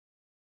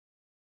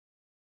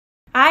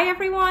Hi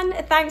everyone,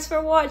 thanks for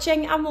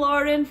watching. I'm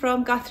Lauren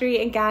from Guthrie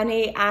and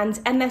Ganny, and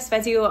in this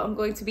video I'm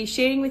going to be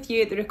sharing with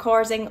you the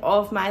recording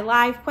of my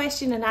live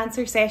question and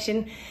answer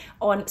session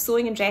on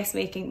sewing and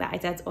dressmaking that I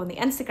did on the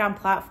Instagram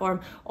platform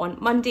on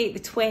Monday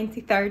the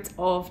 23rd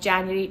of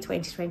January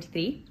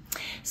 2023.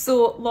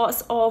 So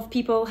lots of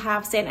people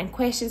have sent in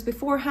questions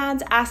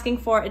beforehand asking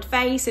for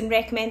advice and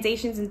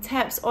recommendations and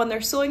tips on their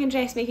sewing and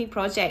dressmaking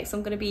projects.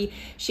 I'm going to be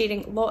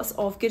sharing lots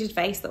of good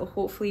advice that will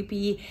hopefully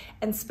be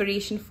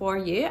inspiration for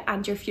you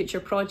and your future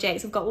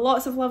projects. I've got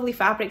lots of lovely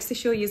fabrics to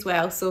show you as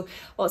well, so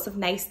lots of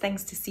nice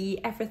things to see.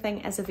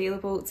 Everything is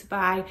available to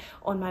buy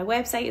on my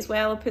website as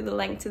well. I'll put the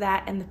link to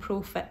that in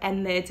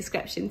the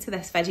description to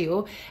this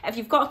video. If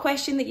you've got a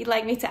question that you'd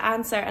like me to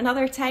answer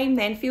another time,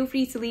 then feel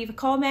free to leave a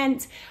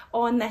comment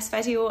on this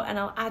video and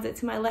I'll add it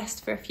to my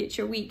list for a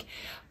future week.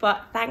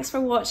 But thanks for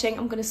watching.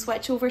 I'm going to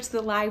switch over to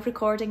the live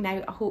recording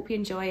now. I hope you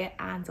enjoy it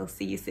and I'll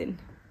see you soon.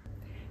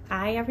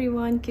 Hi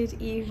everyone, good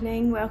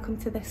evening. Welcome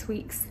to this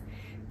week's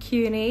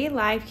Q&A,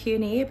 live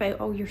Q&A about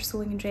all your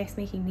sewing and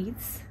dressmaking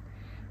needs.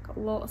 Got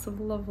lots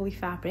of lovely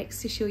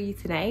fabrics to show you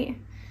tonight.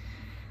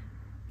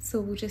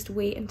 So we'll just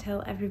wait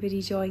until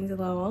everybody joins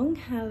along.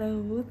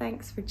 Hello,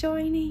 thanks for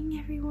joining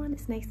everyone.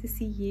 It's nice to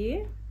see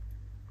you.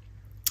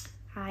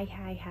 Hi.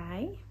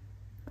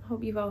 I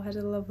hope you've all had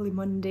a lovely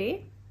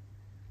Monday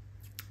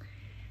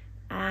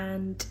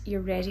and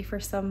you're ready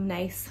for some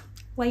nice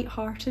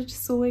light-hearted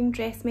sewing,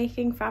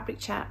 dressmaking, fabric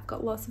chat.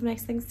 Got lots of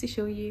nice things to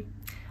show you.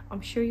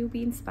 I'm sure you'll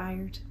be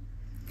inspired.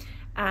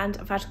 And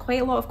I've had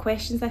quite a lot of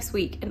questions this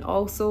week, and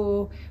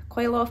also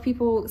quite a lot of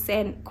people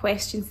sent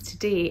questions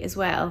today as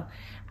well.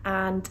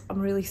 And I'm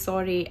really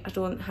sorry I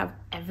don't have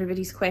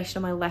everybody's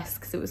question on my list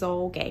because it was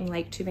all getting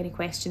like too many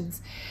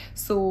questions.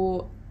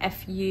 So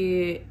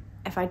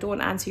if I don't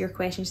answer your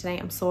question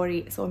tonight, I'm sorry,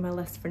 it's on my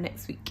list for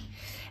next week.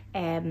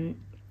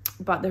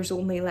 But there's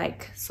only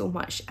like so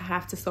much. I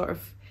have to sort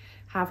of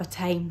have a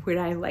time where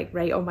I like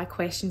write all my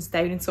questions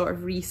down and sort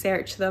of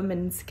research them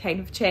and kind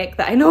of check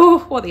that I know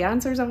what the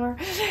answers are.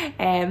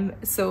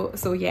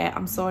 So yeah,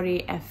 I'm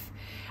sorry if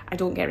I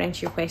don't get around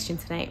to your question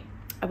tonight.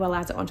 I will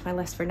add it onto my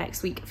list for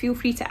next week. Feel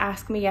free to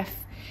ask me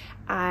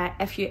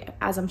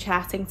as I'm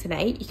chatting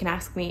tonight, you can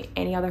ask me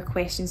any other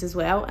questions as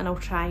well, and I'll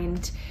try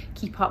and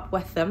keep up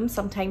with them.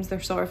 Sometimes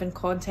they're sort of in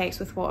context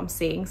with what I'm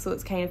saying, so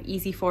it's kind of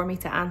easy for me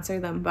to answer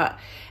them. But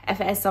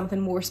if it is something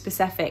more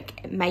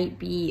specific, it might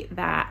be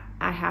that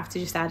I have to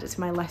just add it to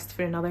my list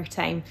for another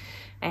time,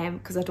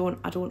 because I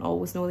don't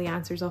always know the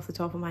answers off the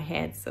top of my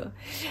head. So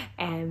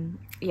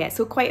yeah,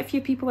 so quite a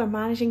few people are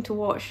managing to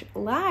watch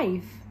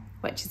live,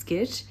 which is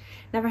good.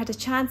 Never had a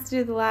chance to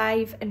do the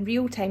live in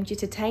real time due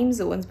to time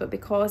zones, but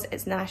because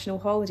it's national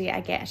holiday, I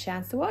get a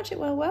chance to watch it.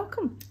 Well,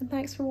 welcome and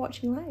thanks for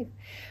watching live.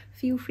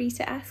 Feel free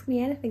to ask me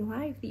anything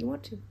live that you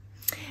want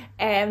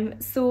to.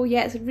 So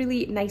yeah, it's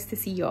really nice to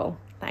see you all.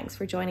 Thanks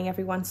for joining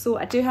everyone. So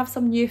I do have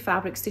some new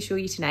fabrics to show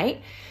you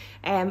tonight.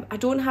 I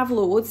don't have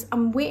loads.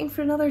 I'm waiting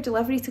for another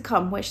delivery to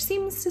come, which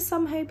seems to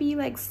somehow be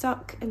like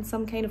stuck in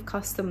some kind of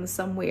customs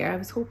somewhere. I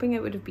was hoping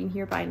it would have been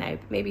here by now,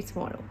 but maybe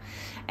tomorrow.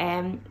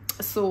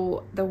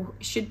 So there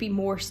should be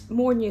more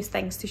new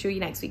things to show you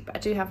next week, but I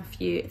do have a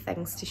few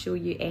things to show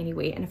you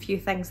anyway, and a few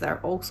things that are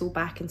also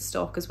back in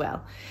stock as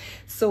well.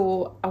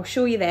 So I'll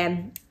show you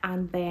them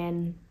and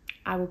then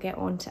I will get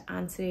on to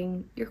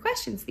answering your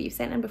questions that you've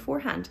sent in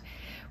beforehand.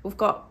 We've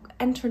got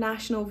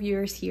international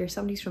viewers here.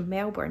 Somebody's from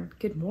Melbourne.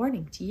 Good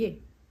morning to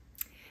you.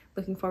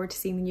 Looking forward to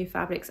seeing the new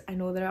fabrics. I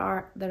know there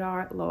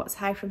are lots.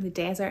 Hi from the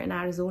desert in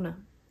Arizona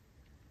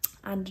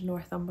and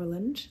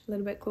Northumberland, a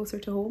little bit closer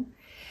to home.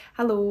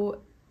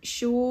 Hello.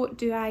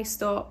 Do I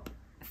stop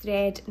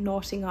thread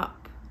knotting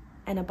up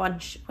in a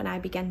bunch when I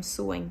begin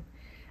sewing?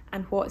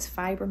 And what's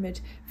Fibermood?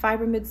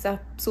 Fibermood's a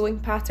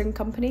sewing pattern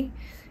company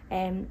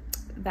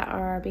that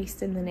are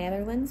based in the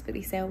Netherlands, but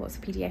they sell lots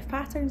of PDF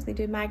patterns. They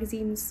do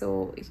magazines,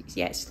 so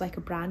yeah, it's just like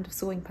a brand of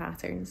sewing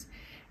patterns.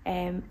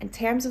 In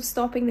terms of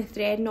stopping the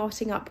thread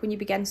knotting up when you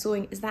begin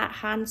sewing, is that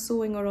hand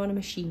sewing or on a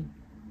machine?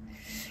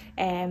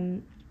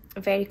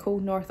 Very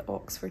cold North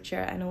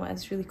Oxfordshire. I know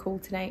it's really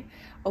cold tonight,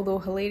 although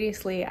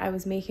hilariously I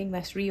was making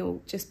this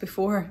reel just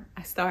before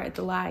I started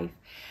the live,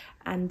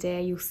 and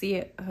you'll see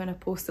it when I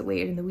post it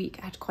later in the week.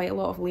 I had quite a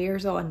lot of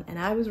layers on and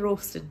I was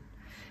roasting,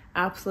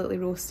 absolutely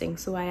roasting,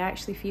 so I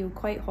actually feel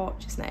quite hot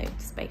just now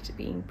despite it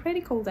being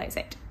pretty cold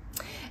outside.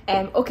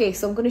 Okay,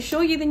 so I'm going to show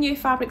you the new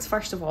fabrics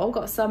first of all.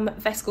 Got some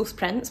viscose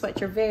prints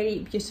which are very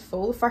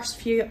beautiful. The first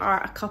few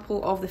are a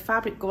couple of the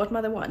Fabric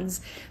Godmother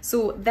ones.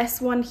 So this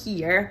one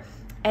here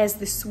is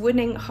the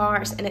Swooning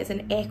Hearts, and it's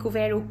an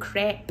Ecovero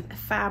crepe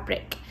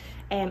fabric.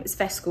 It's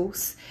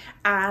viscose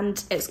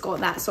and it's got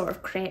that sort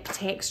of crepe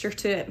texture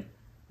to it.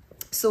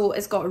 So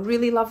it's got a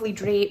really lovely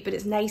drape, but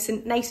it's nice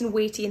and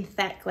weighty and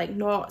thick, like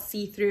not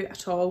see-through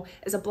at all.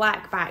 It's a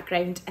black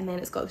background, and then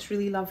it's got this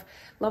really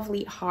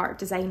lovely heart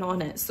design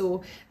on it.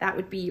 So that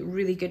would be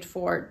really good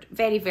for,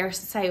 very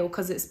versatile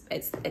because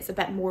it's a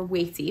bit more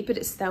weighty, but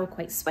it's still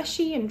quite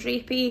swishy and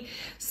drapey.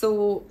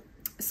 So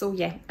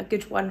yeah, a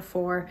good one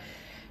for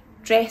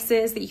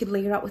dresses that you could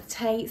layer up with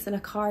tights and a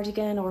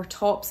cardigan, or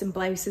tops and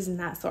blouses and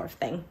that sort of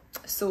thing.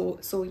 So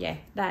yeah,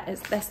 that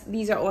is this.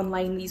 These are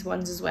online, these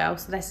ones as well.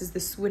 So this is the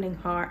Swooning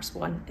Hearts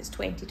one. It's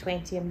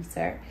 20.20 a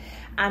metre.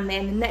 And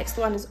then the next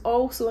one is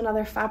also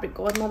another Fabric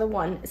Godmother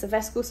one. It's a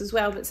viscose as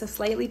well, but it's a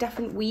slightly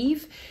different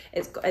weave.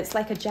 It's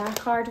like a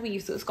jacquard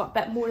weave, so it's got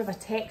a bit more of a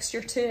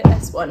texture to it,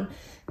 this one.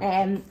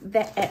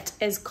 That it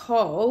is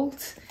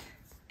called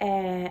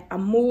a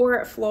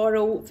more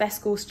floral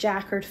viscose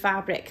jacquard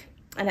fabric,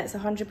 and it's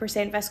 100%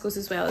 viscose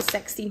as well. It's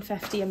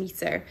 16.50 a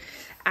metre,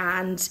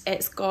 and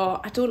it's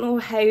got, I don't know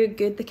how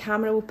good the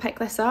camera will pick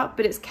this up,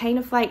 but it's kind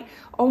of like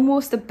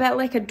almost a bit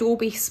like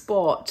Adobe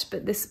Spot,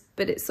 but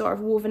it's sort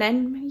of woven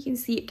in. You can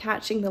see it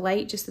catching the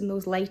light just in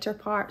those lighter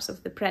parts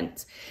of the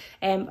print.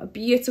 A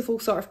beautiful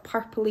sort of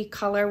purpley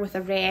colour with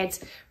a red,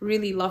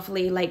 really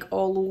lovely, like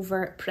all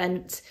over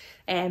print.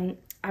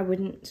 I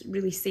wouldn't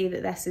really say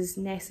that this is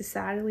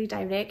necessarily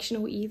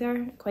directional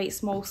either. Quite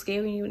small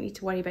scale, and you don't need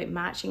to worry about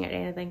matching it or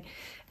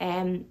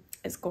anything.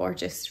 It's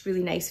gorgeous,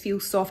 really nice,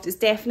 feels soft. It's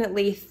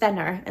definitely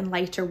thinner and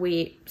lighter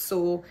weight,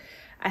 so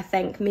I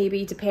think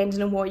maybe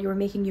depending on what you were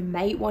making, you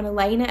might want to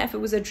line it if it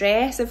was a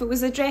dress. If it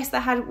was a dress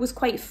that was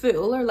quite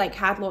full or like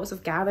had lots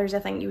of gathers, I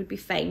think you would be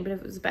fine. But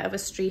if it was a bit of a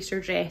straighter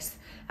dress,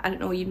 I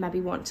don't know, you'd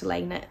maybe want to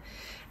line it.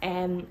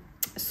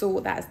 So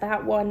that's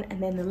that one.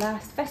 And then the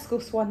last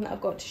viscose one that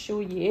I've got to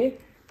show you,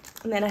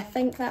 and then I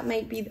think that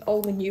might be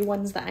all the new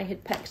ones that I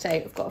had picked out.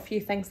 I've got a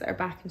few things that are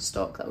back in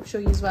stock that I'll show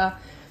you as well.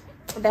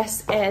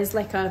 This is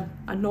like a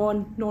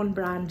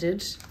non-branded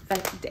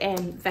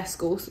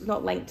viscose. It's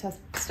not linked to a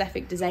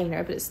specific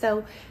designer, but it's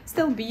still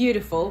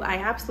beautiful. I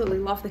absolutely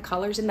love the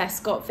colours in this. It's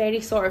got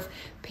very sort of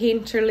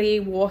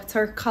painterly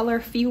watercolour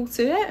feel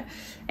to it.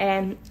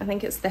 I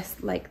think it's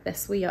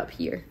this way up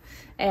here.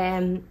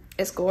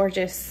 It's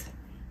gorgeous,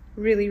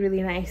 really,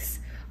 really nice.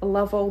 I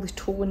love all the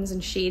tones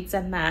and shades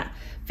in that.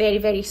 Very,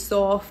 very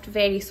soft,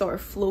 very sort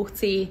of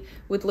floaty,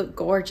 would look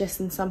gorgeous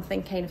in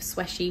something kind of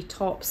swishy.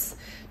 Tops,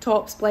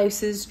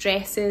 blouses,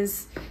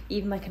 dresses,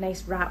 even like a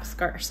nice wrap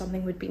skirt or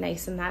something would be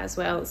nice in that as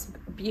well. It's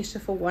a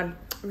beautiful one,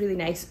 really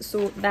nice.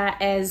 So that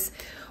is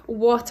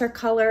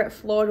watercolour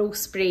floral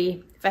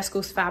spray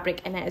viscose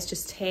fabric, and it is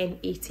just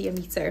 10.80 a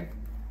metre.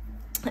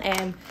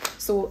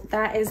 So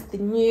that is the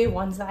new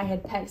ones that I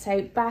had picked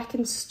out back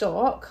in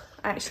stock.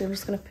 Actually, I'm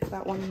just going to put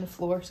that one on the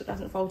floor so it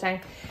doesn't fall down.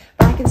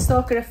 Back in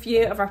stock are a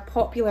few of our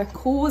popular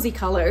cosy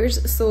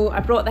colours. So I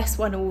brought this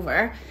one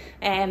over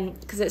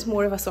because it's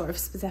more of a sort of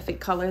specific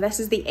colour. This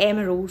is the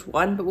emerald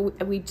one,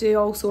 but we do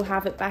also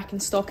have it back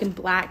in stock in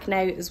black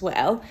now as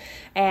well.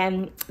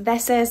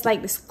 This is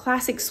like this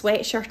classic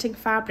sweatshirting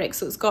fabric,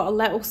 so it's got a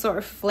little sort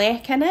of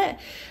fleck in it.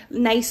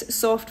 Nice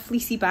soft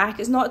fleecy back.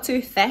 It's not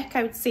too thick.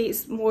 I would say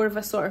it's more of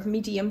a sort of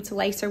medium to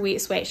lighter weight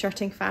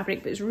sweatshirting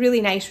fabric, but it's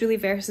really nice, really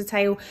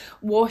versatile,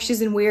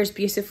 washes and wears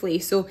beautifully.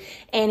 So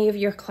any of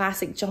your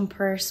classic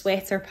jumper,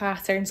 sweater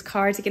patterns,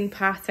 cardigan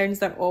patterns,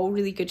 they're all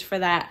really good for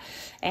that.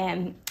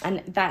 And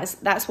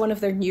that's one of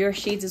their newer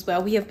shades as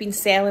well. We have been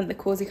selling the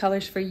cozy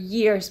colours for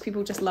years.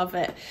 People just love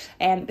it.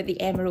 But the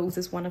emeralds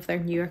is one of their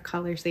newer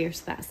colours there,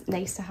 so that's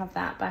nice to have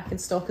that back in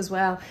stock as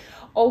well.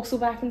 Also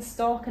back in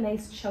stock, a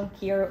nice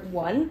chunkier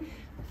one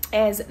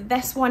is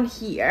this one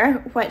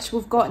here, which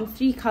we've got in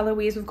 3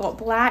 colourways. We've got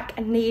black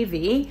and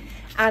navy,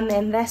 and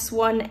then this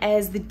one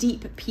is the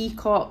deep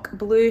peacock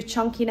blue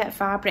chunky knit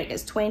fabric.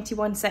 It's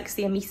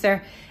 21.60 a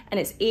metre, and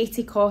it's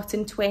 80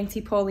 cotton,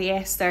 20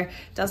 polyester.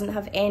 Doesn't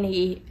have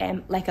any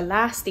like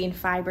elastane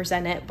fibres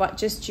in it, but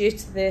just due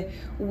to the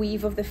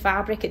weave of the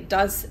fabric, it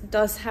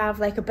does have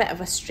like a bit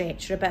of a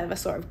stretch or a bit of a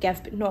sort of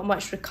give, but not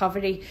much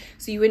recovery.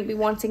 So you wouldn't be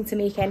wanting to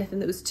make anything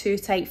that was too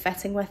tight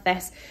fitting with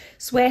this.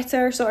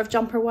 Sweater sort of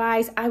jumper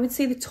wise, I would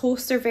say the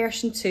toaster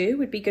version 2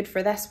 would be good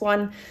for this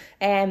one.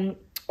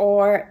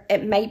 Or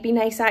it might be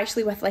nice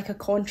actually with like a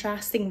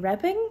contrasting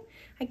ribbing.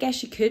 I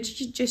guess you could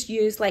just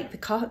use like the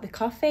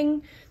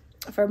cuffing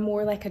for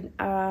more like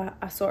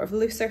a sort of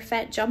looser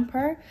fit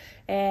jumper,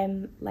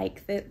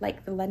 like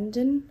the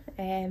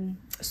Linden.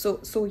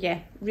 So yeah,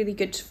 really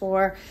good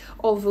for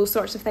all of those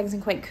sorts of things,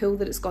 and quite cool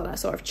that it's got that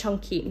sort of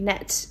chunky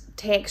knit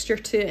texture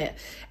to it.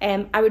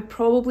 I would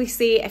probably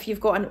say if you've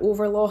got an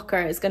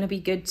overlocker, it's going to be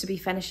good to be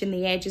finishing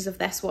the edges of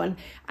this one.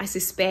 I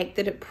suspect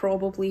that it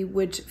probably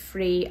would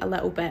fray a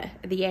little bit.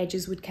 The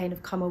edges would kind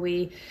of come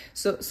away.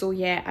 So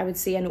yeah, I would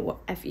say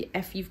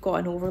if you've got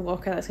an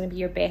overlocker, that's going to be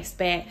your best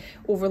bet.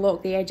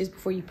 Overlock the edges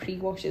before you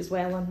pre-wash as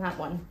well on that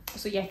one.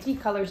 So yeah, 3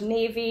 colours,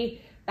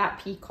 navy,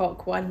 that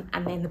peacock one,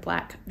 and then the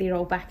black. They're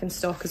all back in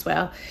stock as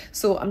well.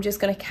 So I'm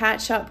just going to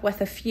catch up with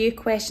a few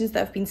questions that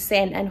have been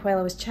sent in while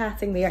I was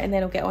chatting there, and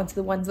then I'll get on to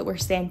the ones that were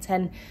sent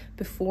in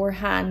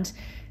beforehand.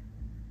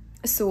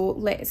 So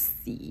let's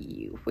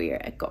see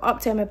where I got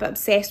up to. I'm a bit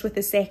obsessed with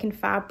the second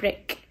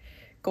fabric,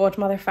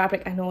 Godmother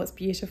fabric. I know, it's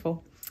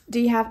beautiful. Do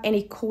you have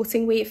any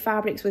coating weight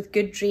fabrics with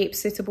good drape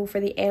suitable for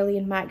the Ellie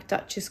and Mac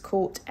Duchess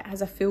coat? It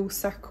has a full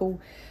circle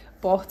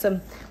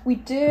bottom. We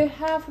do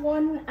have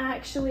one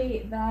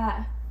actually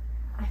that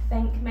I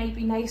think might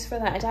be nice for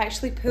that. I'd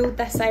actually pulled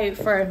this out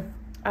for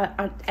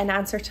in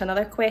answer to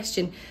another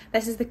question.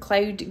 This is the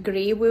cloud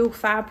grey wool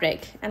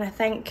fabric, and I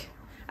think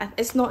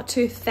it's not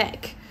too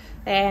thick,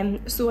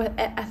 so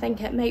I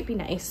think it might be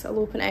nice. I'll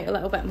open it out a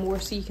little bit more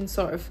so you can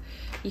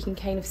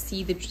kind of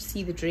see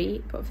the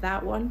drape of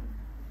that one.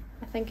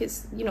 I think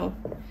it's, you know,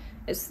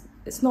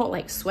 it's not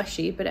like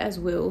swishy, but it is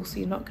wool, so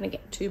you're not going to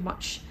get too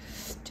much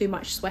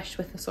swish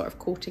with the sort of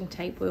coating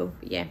type wool.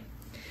 But yeah,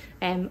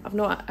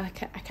 I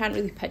can't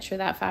really picture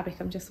that fabric.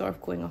 I'm just sort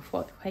of going off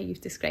how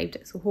you've described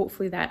it, so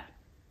hopefully that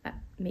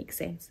makes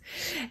sense.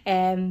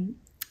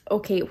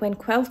 Okay, when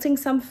quilting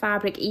some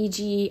fabric,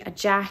 e.g. a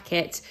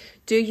jacket,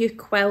 do you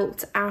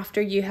quilt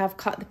after you have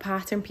cut the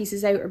pattern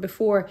pieces out or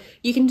before?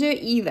 You can do it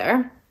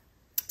either.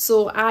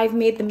 So I've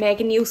made the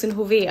Megan Nielsen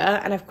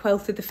hovea and I've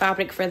quilted the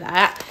fabric for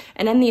that.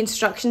 And in the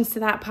instructions to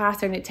that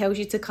pattern, it tells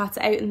you to cut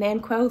it out and then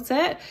quilt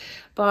it.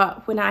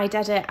 But when I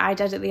did it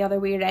the other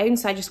way around.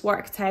 So I just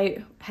worked out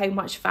how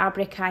much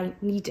fabric I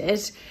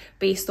needed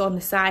based on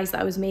the size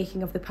that I was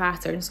making of the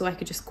pattern, so I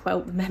could just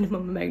quilt the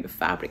minimum amount of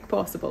fabric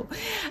possible.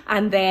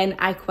 And then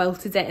I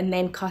quilted it and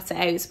then cut it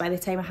out. So by the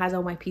time I had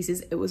all my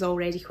pieces, it was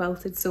already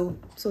quilted. So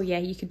yeah,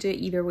 you could do it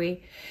either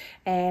way.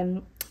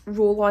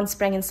 Roll on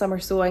spring and summer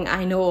sewing,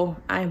 I know,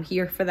 I'm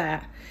here for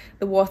that.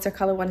 The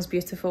watercolour one is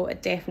beautiful,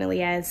 it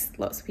definitely is.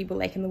 Lots of people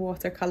liking the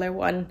watercolour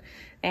one.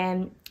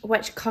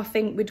 Which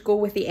cuffing would go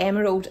with the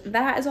emerald?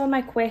 That is on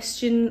my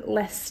question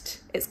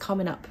list, it's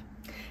coming up.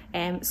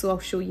 So I'll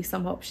show you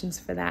some options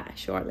for that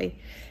shortly.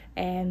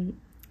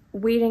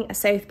 Wearing a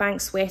South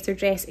Bank sweater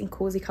dress in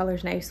cosy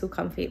colours now, so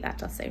comfy. That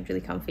does sound really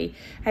comfy.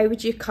 How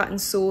would you cut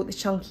and sew the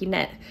chunky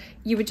knit?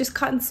 You would just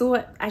cut and sew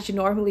it as you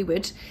normally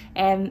would.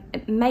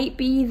 It might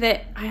be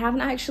that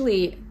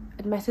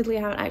admittedly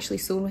I haven't actually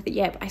sewn with it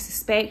yet, but I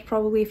suspect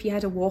probably if you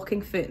had a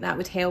walking foot that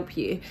would help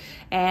you.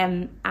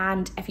 And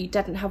if you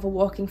didn't have a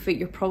walking foot,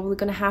 you're probably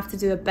going to have to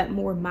do a bit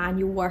more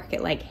manual work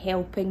at like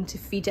helping to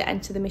feed it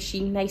into the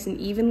machine nice and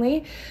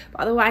evenly.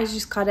 But otherwise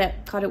just cut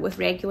it with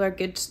regular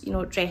good, you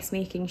know,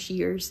 dressmaking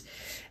shears.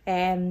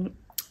 And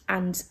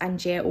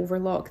yeah,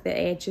 overlock the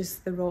edges,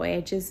 the raw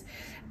edges.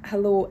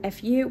 Hello,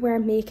 if you were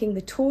making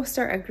the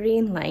toaster a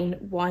grain line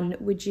one,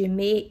 would you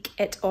make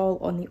it all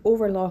on the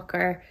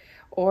overlocker,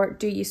 or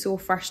do you sew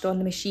first on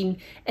the machine?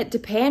 It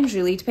depends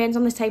really, depends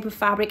on the type of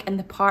fabric and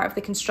the part of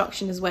the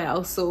construction as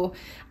well. So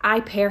I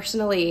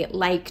personally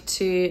like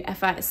to,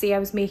 if I say I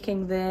was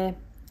making the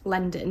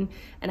linden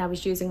and I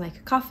was using like a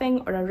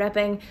cuffing or a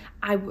ribbing,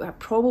 I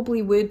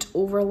probably would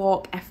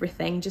overlock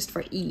everything just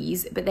for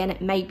ease, but then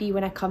it might be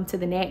when I come to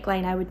the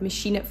neckline I would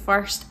machine it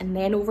first and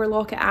then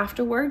overlock it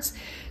afterwards,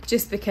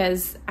 just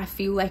because I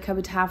feel like I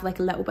would have like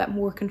a little bit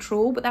more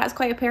control. But that's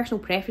quite a personal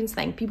preference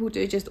thing. People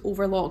do just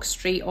overlock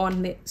straight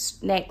on the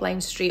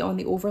neckline, straight on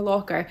the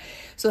overlocker.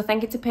 So I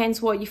think it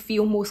depends what you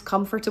feel most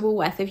comfortable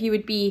with. If you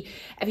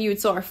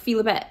would sort of feel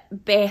a bit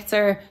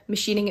better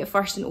machining it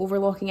first and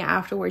overlocking it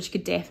afterwards, you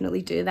could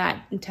definitely do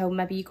that until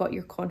maybe you got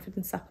your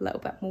confidence up a little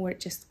bit more at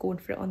just going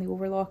for it on the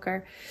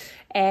overlocker.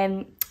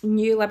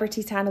 New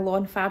Liberty Tana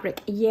lawn fabric,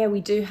 yeah,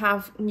 we do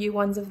have new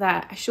ones of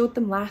that. I showed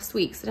them last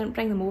week, so I didn't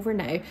bring them over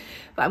now,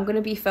 but I'm going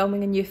to be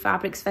filming a new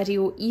fabrics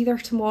video either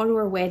tomorrow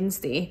or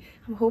Wednesday.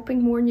 I'm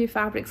hoping more new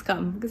fabrics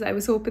come, because I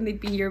was hoping they'd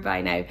be here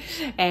by now.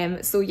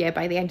 So yeah,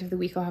 by the end of the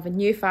week I'll have a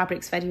new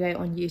fabrics video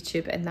out on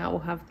YouTube, and that will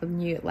have the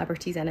new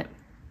Liberties in it.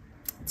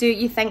 Do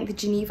you think the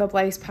Geneva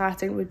blouse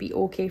pattern would be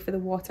okay for the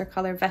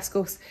watercolour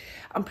viscose?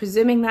 I'm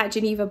presuming that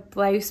Geneva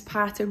blouse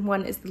pattern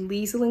one is the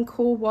Liesl &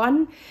 Co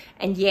one,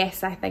 and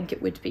yes, I think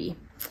it would be.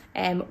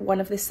 One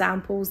of the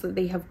samples that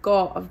they have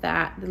got of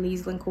that, the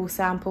Liesl & Co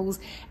samples,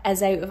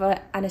 is out of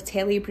an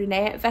Atelier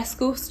Brunette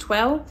viscose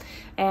twill,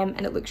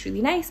 and it looks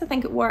really nice. I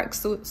think it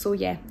works, so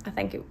yeah, I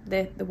think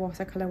the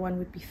watercolour one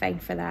would be fine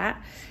for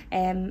that.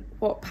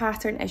 What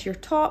pattern is your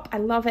top? I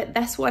love it.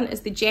 This one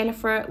is the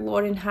Jennifer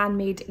Lauren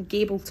handmade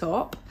gable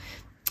top,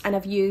 and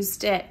I've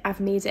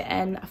made it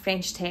in a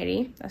French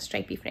terry, a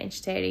stripy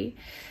French terry.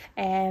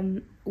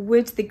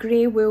 Would the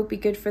grey wool be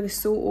good for the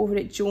sew over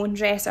at Joan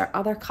dress or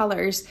other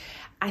colours?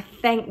 I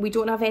think we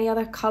don't have any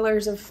other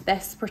colours of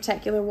this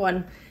particular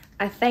one.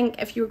 I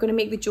think if you were going to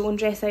make the Joan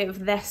dress out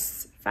of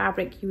this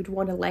fabric, you would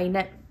want to line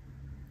it.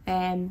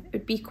 It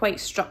would be quite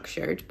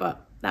structured,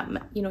 but that,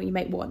 you know, you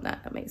might want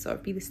that. That might sort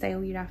of be the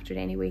style you're after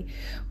anyway.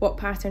 What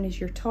pattern is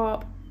your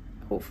top?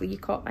 Hopefully you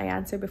caught my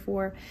answer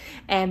before.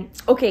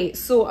 Okay,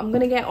 so I'm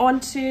going to get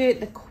on to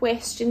the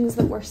questions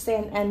that were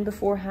sent in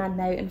beforehand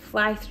now and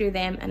fly through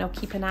them, and I'll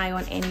keep an eye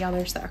on any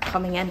others that are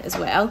coming in as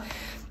well.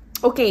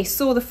 Okay,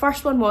 so the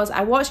first one was,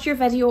 I watched your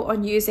video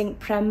on using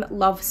Prym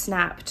Love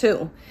Snap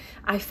Tool.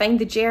 I find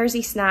the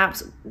jersey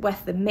snaps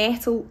with the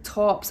metal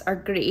tops are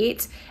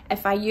great.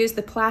 If I use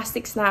the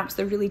plastic snaps,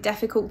 they're really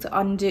difficult to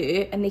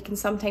undo, and they can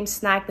sometimes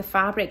snag the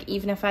fabric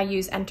even if I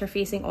use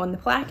interfacing on the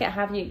placket.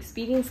 Have you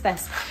experienced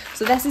this?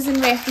 So this is in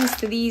reference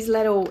to these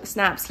little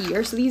snaps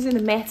here. So these are the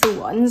metal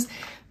ones.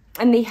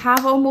 and they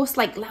have almost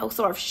like little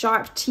sort of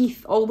sharp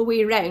teeth all the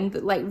way around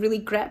that like really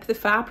grip the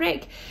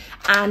fabric.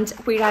 And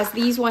whereas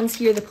these ones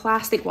here, the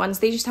plastic ones,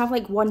 they just have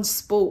like one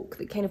spoke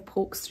that kind of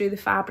pokes through the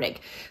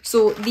fabric.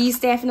 So these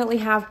definitely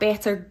have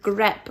better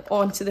grip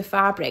onto the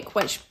fabric,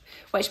 which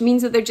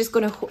means that they're just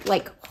going to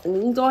like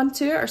hold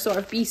onto it or sort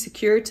of be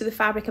secured to the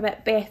fabric a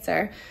bit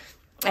better.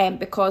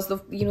 Because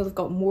they've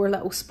got more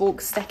little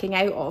spokes sticking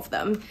out of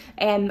them.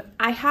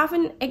 I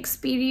haven't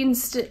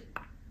experienced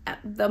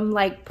them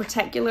like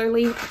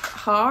particularly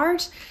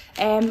hard.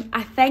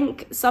 I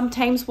think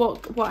sometimes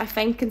what I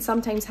find can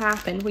sometimes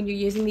happen when you're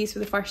using these for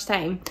the first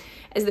time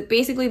is that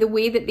basically the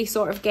way that they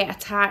sort of get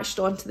attached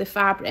onto the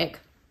fabric,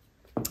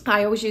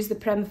 I always use the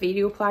Prym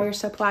Video pliers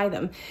to apply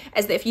them,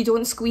 is that if you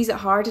don't squeeze it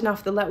hard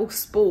enough, the little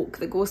spoke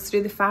that goes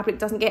through the fabric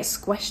doesn't get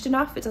squished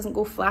enough, it doesn't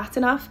go flat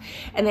enough,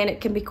 and then it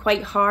can be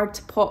quite hard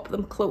to pop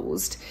them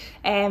closed.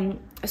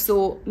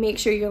 So make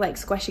sure you're like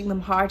squishing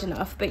them hard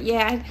enough. But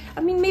yeah, I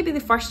mean, maybe the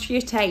first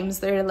few times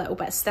they're a little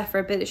bit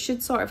stiffer, but it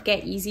should sort of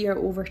get easier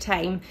over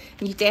time.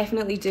 And you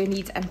definitely do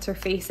need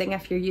interfacing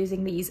if you're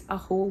using these. A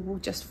hole will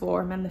just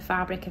form in the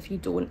fabric if you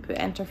don't put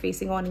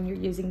interfacing on and you're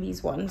using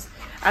these ones.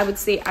 I would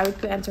say I would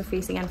put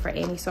interfacing in for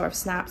any sort of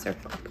snaps or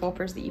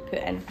poppers that you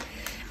put in.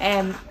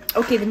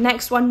 Okay, the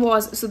next one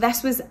was, so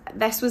this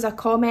was a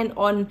comment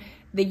on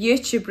the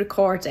YouTube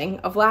recording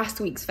of last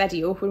week's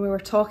video when we were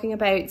talking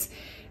about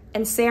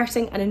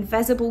inserting an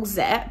invisible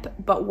zip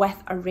but with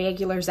a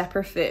regular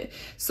zipper foot.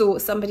 So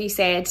somebody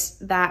said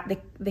that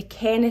the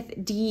Kenneth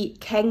D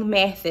King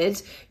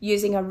method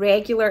using a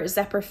regular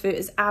zipper foot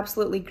is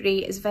absolutely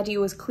great. His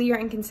video is clear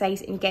and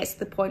concise and gets to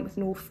the point with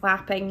no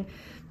flapping,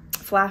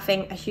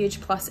 a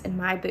huge plus in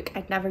my book.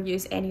 I'd never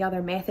use any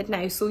other method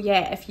now. So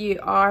yeah, if you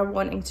are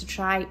wanting to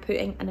try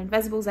putting an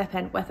invisible zip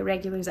in with a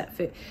regular zip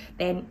foot,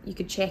 then you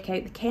could check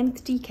out the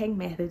Kenneth D King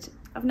method.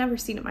 I've never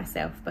seen it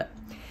myself, but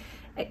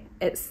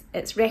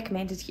it's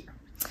recommended here.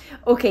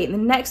 Okay, the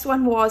next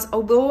one was,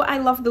 although I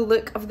love the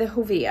look of the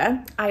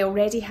hovea, I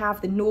already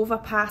have the Nova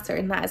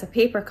pattern, that is a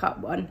paper cut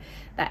one,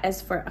 that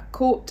is for a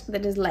coat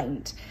that is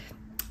lined.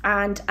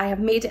 And I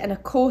have made it in a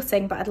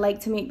coating, but I'd like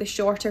to make the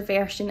shorter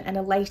version in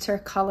a lighter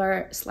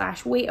colour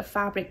 / weight of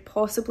fabric,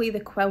 possibly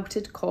the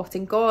quilted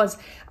cotton gauze.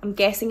 I'm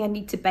guessing I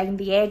need to bind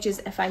the edges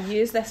if I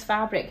use this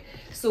fabric.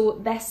 So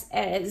this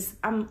is,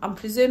 I'm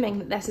presuming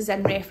that this is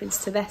in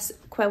reference to this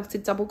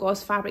quilted double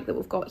gauze fabric that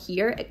we've got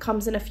here. It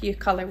comes in a few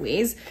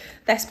colourways.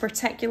 This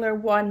particular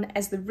one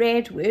is the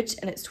redwood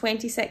and it's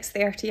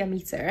 26.30 a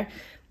metre.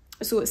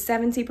 So it's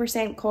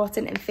 70%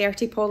 cotton and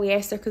 30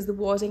 polyester because the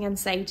wadding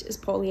inside is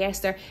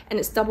polyester, and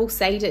it's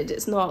double-sided.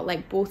 It's not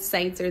like both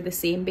sides are the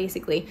same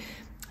basically.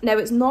 Now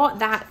it's not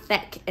that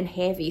thick and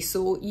heavy,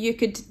 so you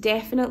could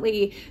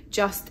definitely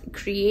just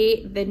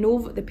create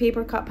the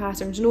paper cut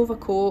patterns Nova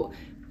coat.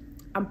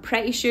 I'm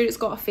pretty sure it's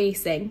got a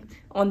facing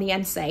on the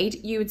inside.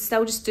 You would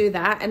still just do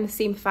that in the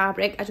same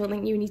fabric. I don't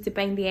think you need to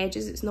bind the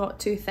edges. It's not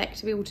too thick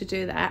to be able to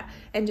do that,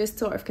 and just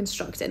sort of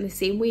construct it in the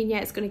same way. And yeah,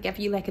 it's going to give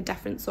you like a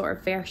different sort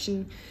of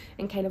version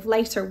and kind of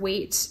lighter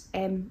weight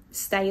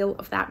style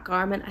of that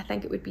garment. I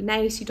think it would be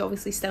nice. You'd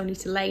obviously still need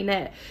to line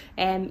it.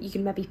 You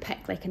can maybe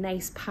pick like a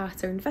nice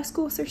pattern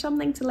viscose or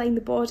something to line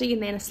the body,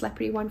 and then a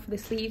slippery one for the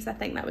sleeves. I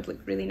think that would look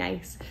really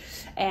nice.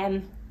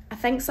 I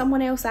think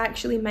someone else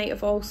actually might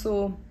have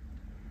also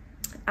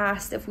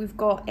asked if we've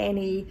got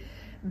any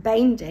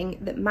binding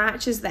that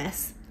matches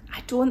this.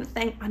 I don't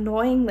think,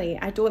 annoyingly,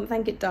 I don't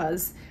think it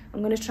does.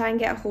 I'm going to try and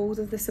get a hold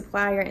of the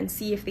supplier and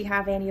see if they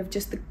have any of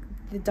just the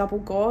double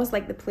gauze,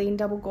 like the plain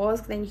double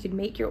gauze. Then you could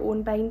make your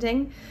own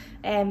binding.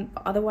 But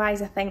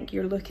otherwise I think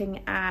you're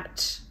looking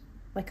at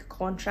like a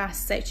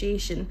contrast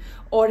situation.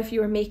 Or if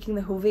you were making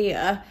the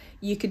hovea,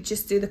 you could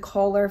just do the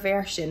collar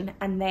version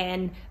and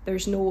then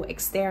there's no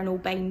external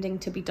binding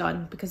to be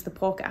done because the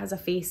pocket has a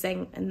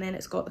facing and then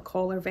it's got the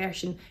collar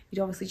version.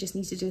 You'd obviously just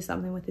need to do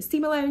something with the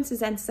seam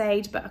allowances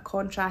inside, but a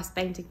contrast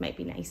binding might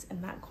be nice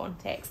in that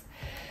context.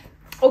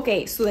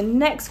 Okay, so the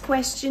next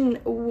question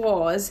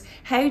was,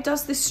 how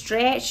does the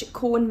stretch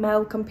cone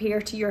mill compare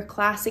to your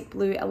classic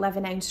blue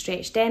 11-ounce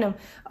stretch denim?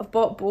 I've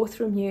bought both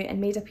from you and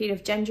made a pair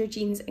of ginger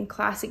jeans in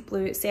classic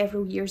blue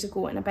several years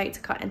ago and about to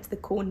cut into the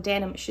cone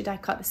denim. Should I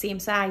cut the same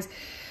size?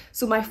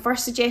 So my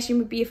first suggestion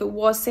would be, if it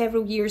was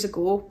several years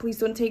ago, please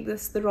don't take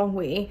this the wrong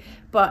way,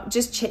 but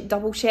just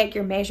double check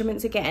your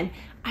measurements again.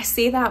 I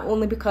say that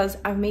only because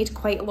I've made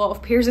quite a lot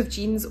of pairs of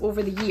jeans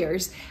over the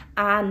years,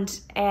 and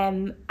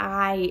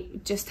I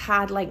just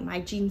had like my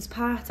jeans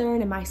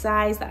pattern and my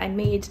size that I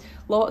made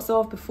lots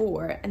of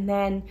before, and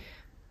then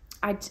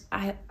I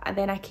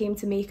came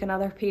to make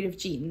another pair of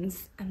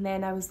jeans, and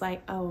then I was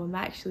like, oh, I'm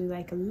actually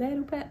like a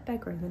little bit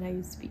bigger than I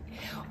used to be,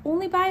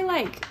 only by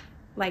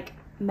like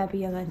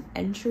maybe an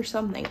inch or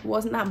something. It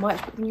wasn't that much,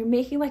 but when you're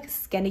making like a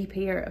skinny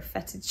pair of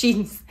fitted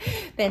jeans,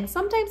 then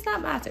sometimes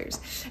that matters.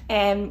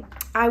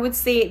 I would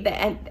say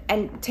that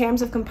in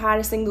terms of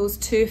comparing those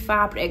two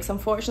fabrics,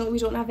 unfortunately we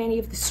don't have any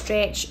of the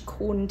stretch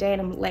cone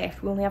denim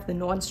left. We only have the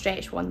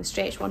non-stretch one. The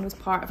stretch one was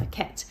part of a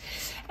kit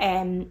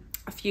a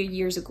few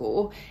years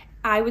ago.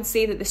 I would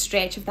say that the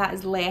stretch of that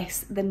is less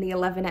than the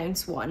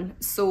 11-ounce one.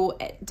 So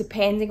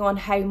depending on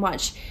how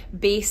much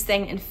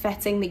basting and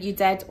fitting that you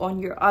did on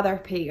your other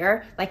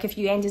pair, like if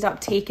you ended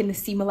up taking the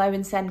seam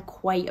allowance in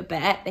quite a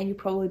bit, then you'd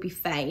probably be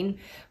fine.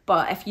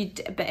 But if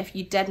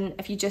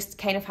you just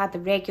kind of had the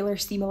regular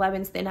seam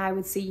allowance, then I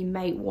would say you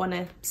might want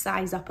to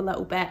size up a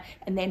little bit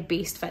and then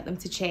baste fit them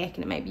to check,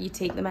 and it might be you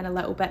take them in a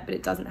little bit but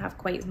it doesn't have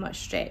quite as much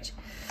stretch.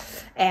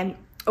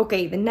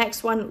 Okay, the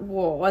next one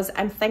was,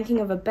 I'm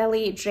thinking of a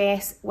billy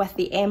dress with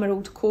the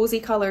emerald cozy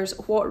colours.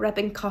 What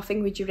ribbon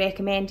cuffing would you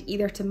recommend,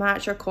 either to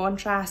match or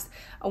contrast?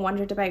 I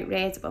wondered about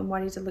red, but I'm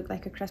worried it'll look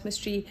like a Christmas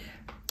tree.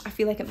 I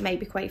feel like it might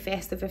be quite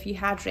festive if you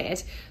had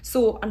red.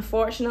 So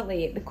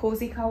unfortunately, the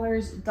cozy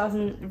colours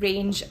doesn't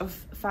range of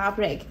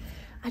fabric.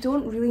 I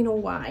don't really know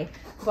why,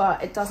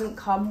 but it doesn't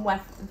come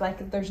with,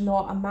 like, there's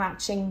not a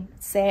matching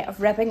set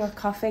of ribbing or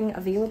cuffing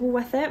available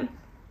with it.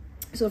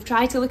 So I've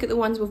tried to look at the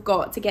ones we've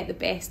got to get the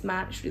best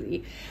match,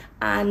 really.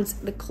 And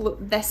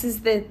this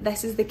is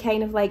the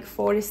kind of like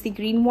foresty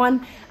green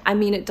one. I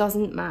mean, it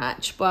doesn't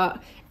match,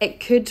 but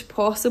it could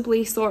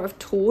possibly sort of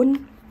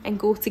tone and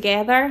go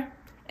together.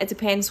 It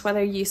depends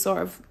whether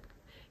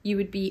you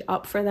would be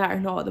up for that or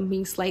not, them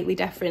being slightly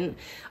different.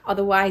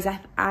 Otherwise,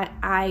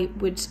 I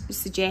would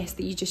suggest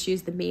that you just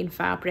use the main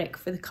fabric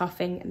for the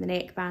cuffing and the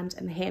neckband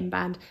and the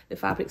hemband. The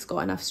fabric's got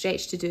enough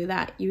stretch to do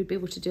that. You would be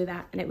able to do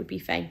that and it would be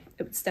fine.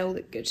 It would still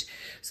look good.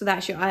 So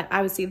that's your,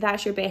 I would say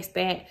that's your best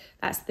bet.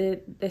 That's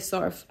the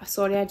sort of,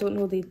 sorry, I don't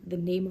know the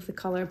name of the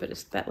colour, but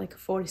it's a bit like a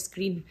forest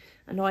green.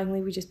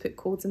 Annoyingly, we just put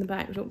codes in the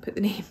back, we don't put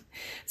the name.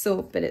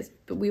 So, but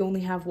we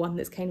only have one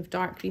that's kind of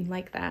dark green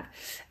like that.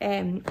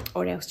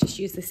 Or else just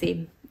use the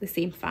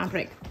same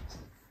fabric.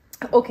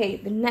 Okay,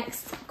 the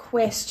next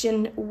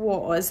question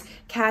was,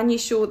 can you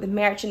show the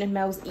Merchant and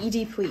Mills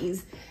Edie,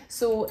 please?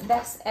 So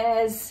this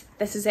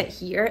is it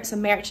here. It's a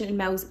Merchant and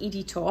Mills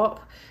Edie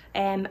top,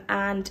 and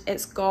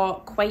it's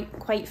got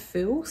quite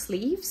full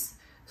sleeves.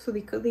 So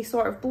they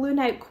sort of balloon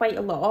out quite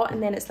a lot,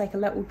 and then it's like a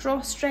little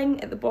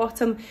drawstring at the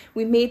bottom.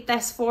 We made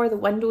this for the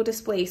window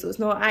display, so it's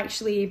not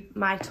actually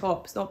my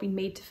top. It's not been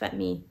made to fit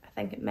me.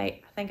 I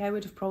think I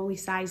would have probably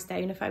sized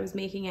down if I was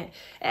making it.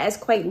 It is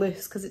quite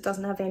loose because it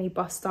doesn't have any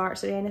bust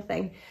darts or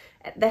anything.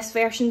 This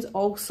version's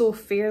also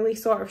fairly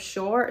sort of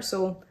short,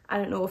 so I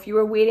don't know, if you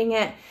were wearing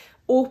it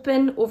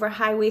open over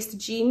high-waisted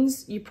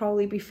jeans, you'd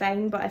probably be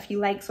fine. But if you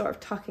like sort of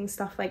tucking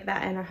stuff like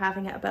that in or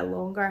having it a bit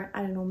longer,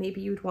 I don't know, maybe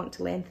you would want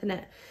to lengthen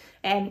it.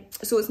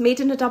 So it's made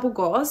in a double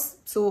gauze.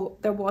 So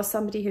there was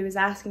somebody who was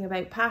asking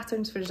about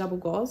patterns for a double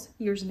gauze.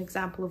 Here's an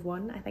example of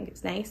one. I think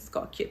it's nice. It's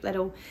got a cute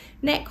little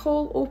neck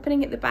hole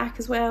opening at the back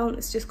as well, and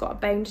it's just got a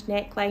bound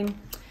neckline.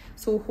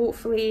 So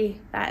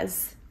hopefully that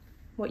is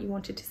what you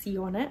wanted to see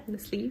on it in the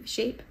sleeve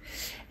shape.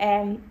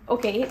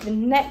 Okay, the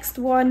next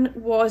one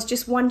was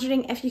just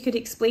wondering if you could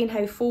explain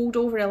how fold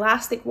over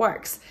elastic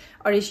works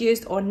or is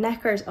used on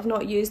knickers. I've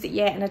not used it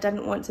yet and I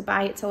didn't want to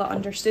buy it till I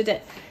understood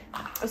it.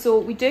 So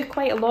we do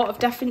quite a lot of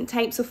different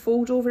types of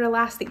fold over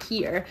elastic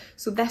here.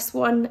 So this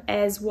one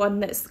is one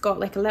that's got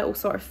like a little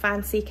sort of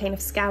fancy kind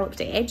of scalloped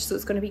edge. So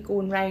it's going to be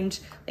going round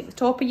like the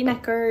top of your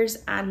knickers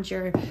and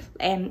your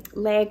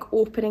leg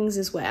openings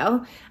as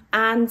well.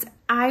 And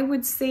I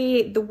would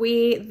say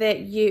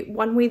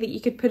one way that you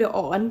could put it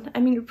on,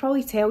 I mean, it would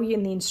probably tell you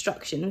in the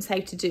instructions how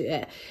to do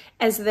it,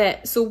 is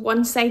that, so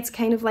one side's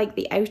kind of like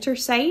the outer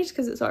side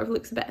because it sort of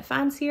looks a bit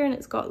fancier and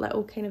it's got a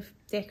little kind of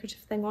decorative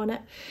thing on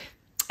it,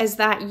 is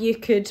that you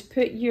could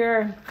put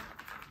your,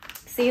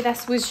 say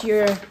this was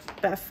your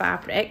bit of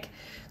fabric,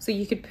 so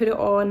you could put it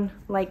on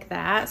like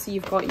that. So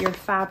you've got your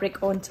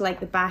fabric onto like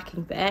the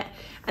backing bit,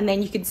 and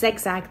then you could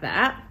zigzag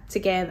that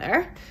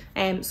together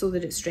so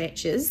that it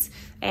stretches.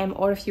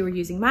 Or if you were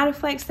using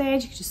Mariflex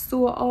thread, you could just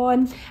sew it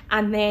on,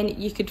 and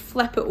then you could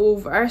flip it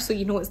over so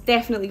you know it's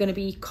definitely going to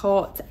be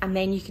caught, and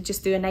then you could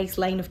just do a nice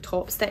line of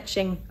top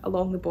stitching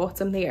along the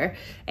bottom there,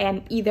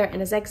 either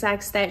in a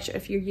zigzag stitch, or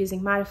if you're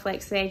using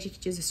Mariflex thread, you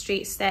could use a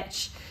straight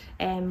stitch.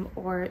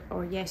 Or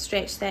yeah,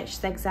 stretch stitch,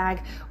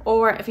 zigzag.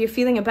 Or if you're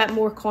feeling a bit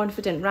more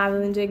confident, rather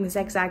than doing the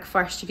zigzag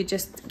first, you could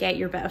just get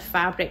your bit of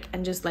fabric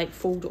and just like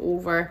fold it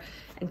over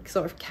and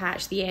sort of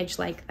catch the edge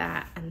like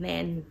that, and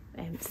then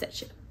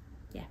stitch it.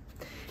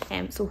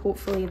 Yeah. So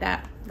hopefully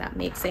that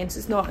makes sense.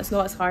 It's not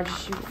as hard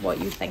as what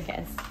you think it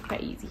is.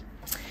 Pretty easy.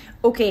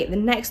 Okay, the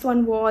next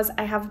one was,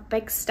 I have a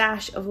big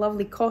stash of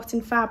lovely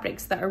cotton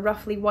fabrics that are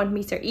roughly 1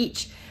 meter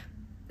each.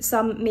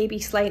 Some maybe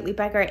slightly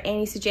bigger.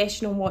 Any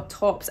suggestion on what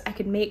tops I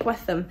could make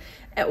with them?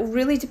 It will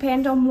really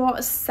depend on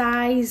what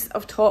size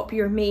of top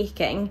you're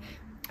making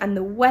and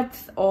the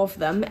width of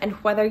them, and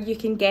whether you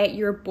can get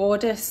your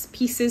bodice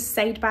pieces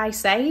side by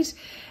side.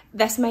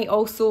 This might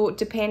also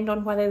depend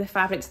on whether the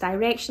fabric's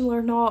directional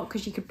or not,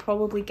 because you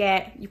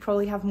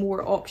probably have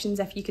more options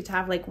if you could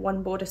have like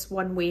one bodice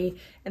one way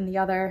and the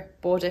other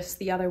bodice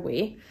the other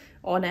way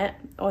on it,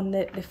 on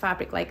the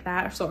fabric like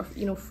that, or sort of,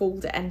 you know,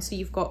 fold it in so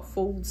you've got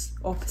folds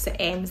opposite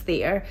ends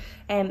there.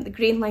 The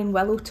grain line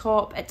willow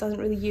top, it doesn't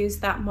really use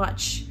that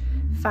much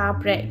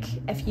fabric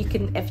if you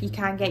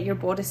can get your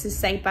bodices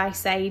side by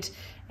side.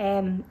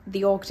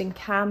 The Ogden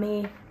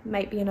cami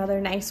might be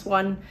another nice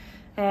one.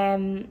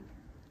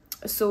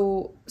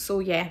 So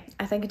yeah,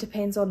 I think it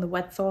depends on the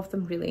width of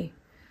them really.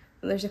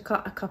 There's a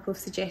couple of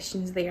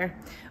suggestions there.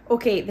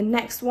 Okay, the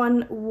next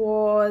one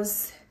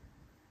was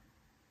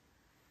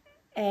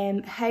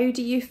how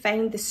do you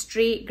find the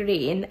straight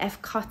grain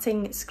if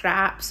cutting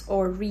scraps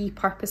or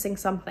repurposing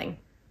something?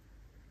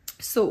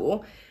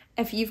 So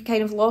if you've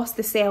kind of lost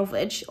the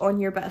selvage on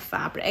your bit of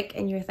fabric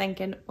and you're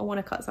thinking, I want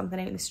to cut something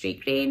out in the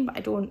straight grain, but I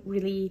don't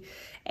really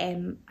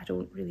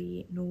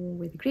know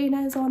where the grain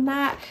is on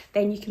that,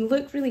 then you can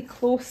look really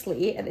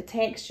closely at the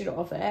texture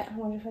of it. I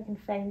wonder if I can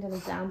find an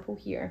example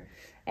here.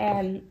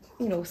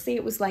 You know, say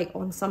it was like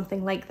on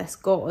something like this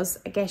gauze,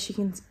 I guess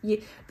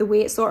the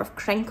way it sort of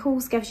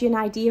crinkles gives you an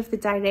idea of the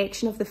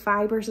direction of the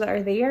fibres that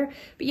are there.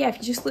 But yeah, if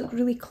you just look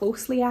really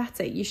closely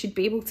at it, you should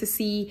be able to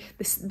see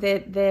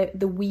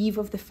the weave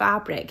of the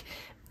fabric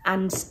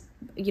and,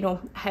 you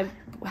know, how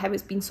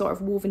it's been sort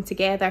of woven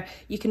together.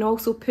 You can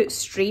also put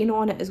strain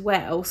on it as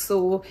well.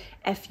 So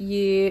if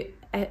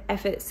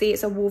it, say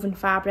it's a woven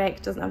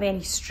fabric, doesn't have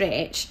any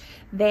stretch,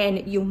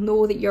 then you'll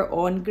know that you're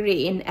on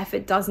grain. If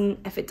it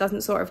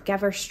doesn't sort of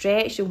give or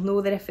stretch, you'll know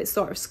that if it's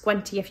sort of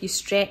squinty, if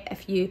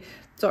you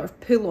sort of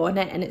pull on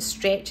it and it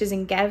stretches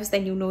and gives,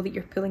 then you'll know that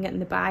you're pulling it in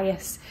the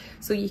bias.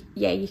 So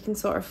you can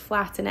sort of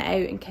flatten it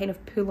out and kind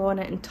of pull on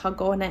it and tug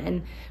on it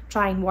and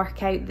try and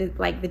work out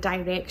the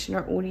direction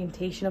or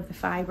orientation of the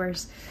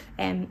fibres.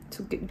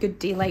 So good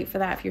daylight for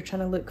that if you're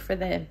trying to look for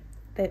the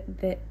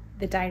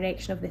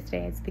direction of the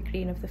threads, the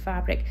grain of the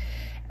fabric.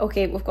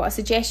 Okay, we've got a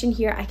suggestion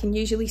here. I can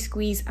usually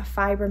squeeze a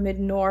fibre mid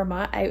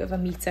norma out of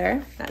 1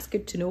 metre. That's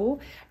good to know.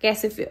 I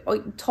guess if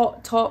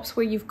tops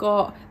where you've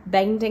got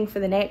binding for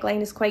the neckline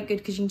is quite good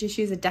because you can just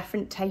use a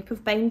different type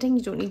of binding.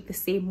 You don't need the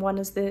same one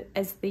as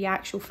the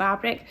actual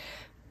fabric.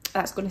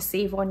 That's going to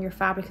save on your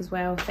fabric as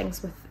well.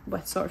 Things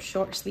with sort of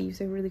short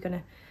sleeves are really going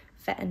to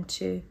fit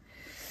into.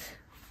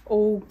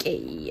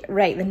 Okay,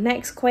 right, the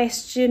next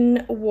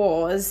question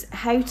was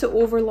how to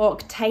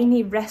overlock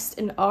tiny wrist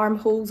and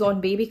armholes on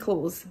baby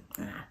clothes.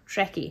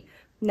 Tricky.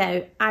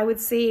 Now, I would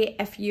say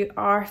if you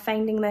are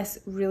finding this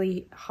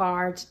really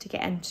hard to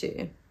get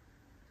into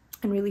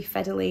and really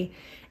fiddly,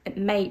 it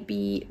might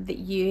be that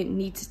you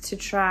need to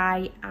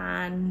try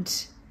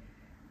and,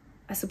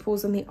 I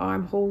suppose on the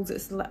armholes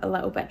it's a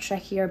little bit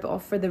trickier, but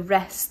for the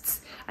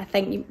wrists, I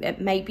think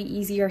it might be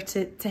easier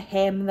to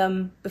hem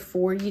them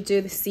before you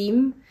do the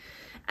seam.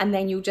 And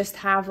then you'll just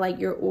have like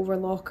your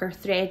overlock or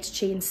thread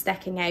chain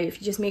sticking out. If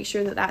you just make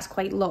sure that that's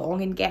quite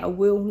long and get a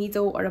wool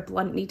needle or a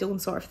blunt needle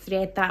and sort of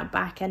thread that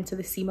back into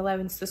the seam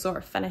allowance to sort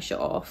of finish it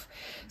off,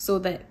 so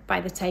that by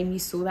the time you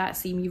sew that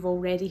seam you've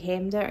already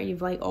hemmed it or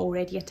you've like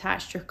already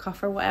attached your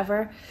cuff or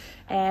whatever.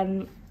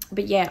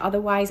 But yeah,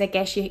 otherwise I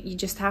guess you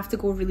just have to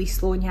go really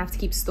slow and you have to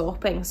keep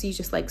stopping. So you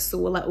just like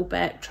sew a little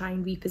bit, try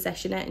and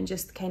reposition it and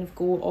just kind of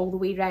go all the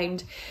way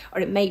round.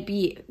 Or it might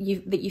be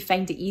that you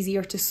find it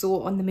easier to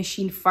sew on the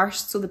machine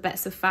first so the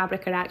bits of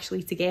fabric are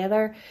actually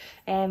together.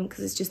 Because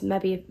it's just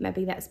maybe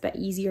that's a bit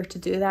easier to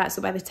do that.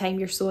 So by the time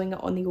you're sewing it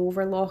on the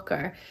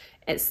overlocker,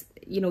 it's,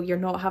 you know, you're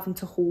not having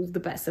to hold the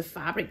bits of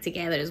fabric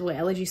together as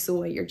well as you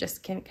sew it. You're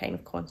just kind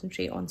of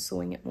concentrate on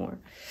sewing it more.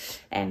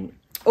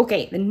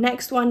 Okay, the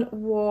next one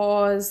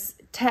was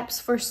tips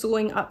for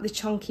sewing up the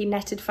chunky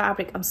knitted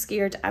fabric. I'm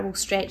scared I will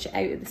stretch it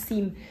out at the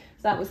seam.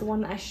 So that was the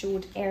one that I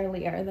showed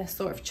earlier, this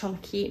sort of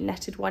chunky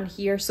knitted one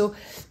here. So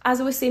as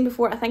I was saying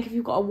before, I think if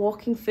you've got a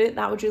walking foot,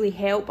 that would really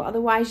help. But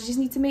otherwise, you just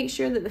need to make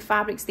sure that the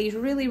fabric stays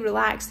really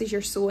relaxed as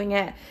you're sewing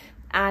it,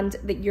 and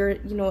that you're,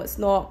 you know, it's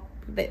not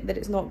that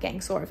it's not getting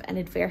sort of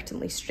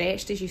inadvertently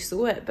stretched as you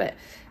sew it. But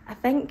I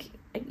think,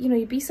 you know,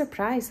 you'd be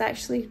surprised,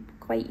 actually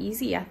quite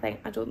easy. I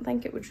don't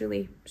think it would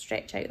really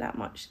stretch out that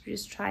much. You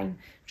just try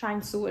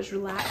and sew as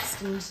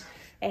relaxed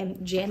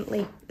and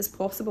gently as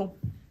possible.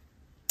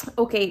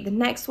 Okay, the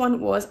next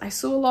one was I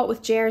sew a lot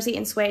with jersey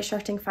and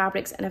sweatshirting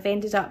fabrics and I've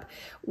ended up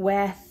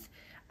with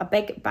a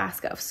big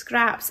basket of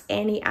scraps.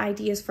 Any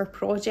ideas for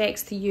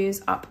projects to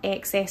use up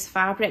excess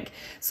fabric?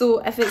 So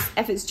if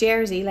it's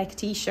jersey, like a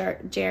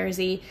t-shirt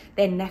jersey,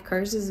 then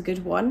knickers is a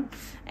good one.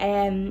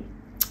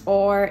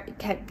 Or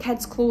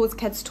kids' clothes,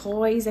 kids'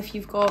 toys, if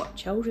you've got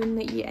children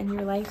that you in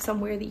your life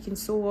somewhere that you can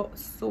sew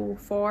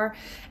for.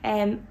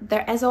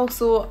 There is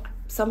also,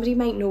 somebody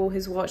might know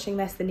who's watching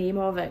this the name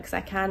of it, because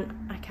I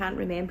can't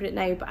remember it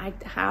now, but I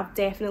have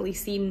definitely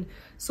seen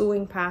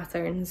sewing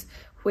patterns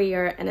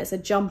where, and it's a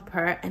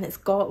jumper and it's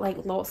got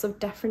like lots of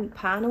different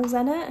panels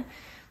in it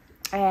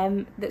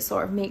that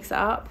sort of makes it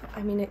up.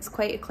 I mean, it's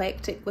quite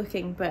eclectic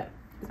looking, but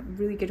it's a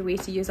really good way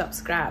to use up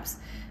scraps.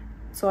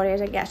 Sorry, I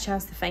didn't get a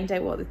chance to find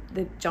out what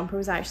the jumper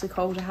was actually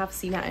called. I have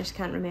seen it, I just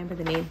can't remember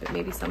the name, but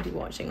maybe somebody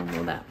watching will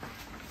know that.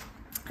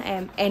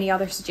 Any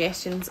other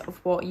suggestions of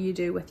what you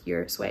do with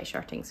your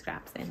sweatshirting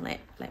scraps, then let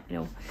me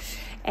know.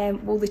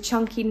 Will the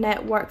chunky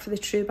knit work for the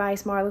True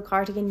Bias Marlowe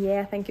cardigan?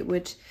 Yeah, I think it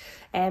would.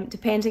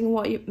 Depending on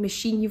what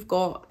machine you've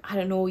got, I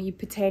don't know, you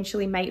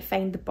potentially might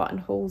find the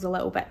buttonholes a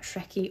little bit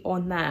tricky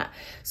on that.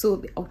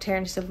 So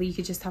alternatively, you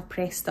could just have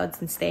press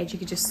studs instead. You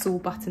could just sew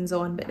buttons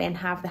on, but then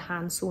have the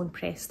hand sewn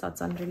press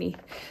studs underneath.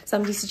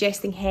 Somebody's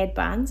suggesting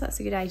headbands. That's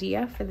a good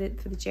idea for the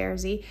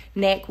jersey.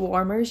 Neck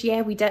warmers.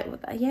 Yeah, we did.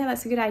 Yeah,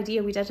 that's a good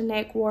idea. We did a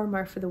neck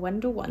warmer for the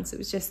window once. It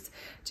was just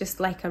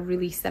like a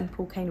really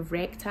simple kind of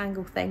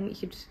rectangle thing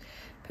that you could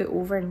put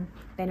over, and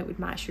then it would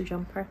match your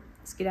jumper.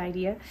 It's a good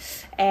idea.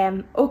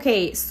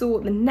 Okay, so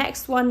the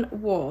next one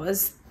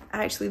was,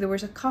 actually there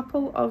was a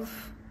couple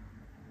of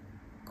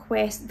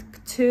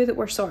two that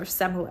were sort of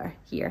similar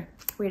here.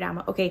 Where am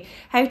I? Okay,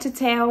 how to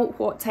tell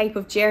what type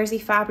of jersey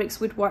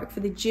fabrics would work for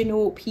the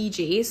Juno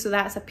PJ. So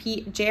that's a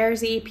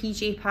jersey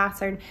PJ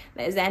pattern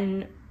that is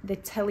in the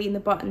Tilly and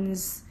the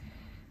Buttons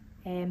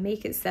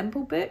Make It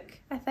Simple book,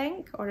 I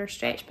think, or their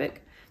stretch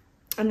book.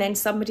 And then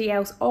somebody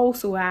else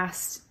also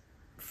asked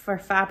for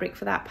fabric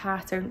for that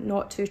pattern,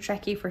 not too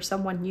tricky for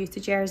someone new to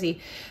jersey.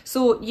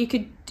 So you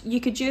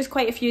could use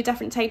quite a few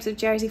different types of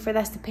jersey for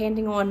this,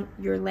 depending on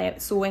your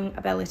sewing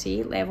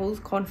ability levels,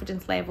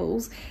 confidence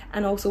levels,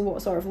 and also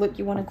what sort of look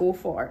you want to go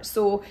for.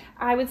 So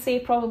I would say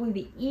probably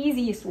the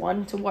easiest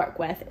one to work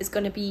with is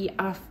going to be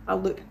a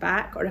loop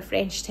back or a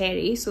French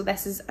terry. So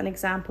this is an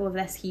example of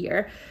this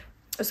here.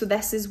 So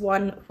this is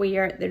one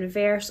where the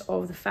reverse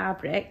of the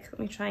fabric, let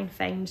me try and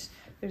find,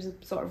 there's a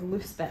sort of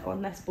loose bit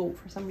on this bolt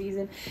for some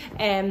reason.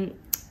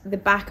 The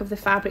back of the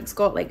fabric's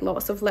got like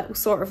lots of little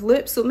sort of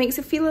loops, so it makes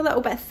it feel a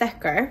little bit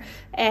thicker,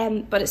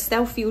 but it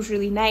still feels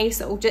really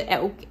nice.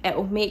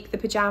 It'll make the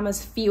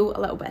pajamas feel a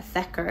little bit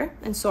thicker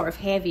and sort of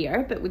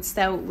heavier, but would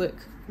still look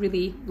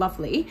really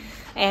lovely.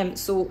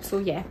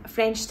 So yeah, a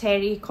French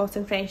terry,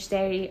 cotton French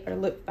terry, or a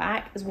loop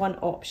back is one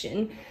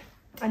option.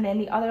 And then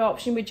the other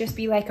option would just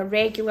be like a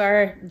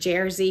regular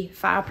jersey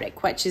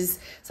fabric, which is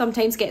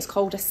sometimes gets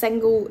called a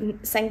single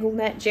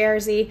knit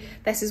jersey.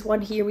 This is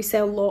one here. We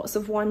sell lots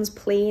of ones,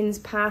 plains,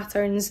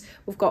 patterns.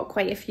 We've got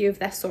quite a few of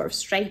this sort of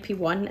stripy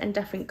one in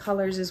different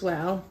colours as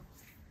well.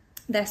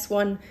 This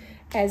one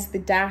is the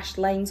dashed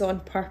lines on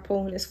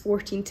purple, and it's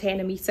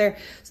 1410 a metre.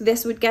 So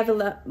this would give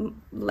a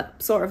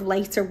sort of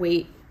lighter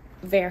weight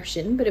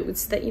version, but it would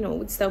still, you know, it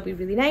would still be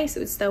really nice. It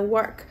would still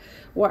work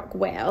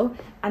well.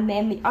 And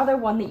then the other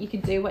one that you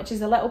could do, which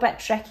is a little bit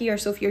trickier,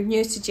 so if you're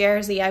new to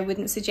jersey, I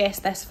wouldn't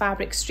suggest this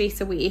fabric straight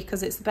away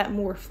because it's a bit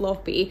more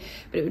floppy,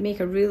 but it would make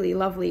a really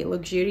lovely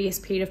luxurious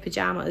pair of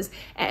pajamas.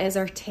 It is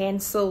our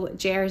tencel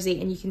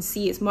jersey, and you can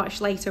see it's much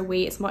lighter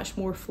weight, it's much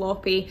more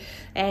floppy,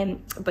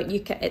 but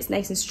it's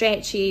nice and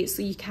stretchy,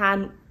 so you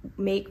can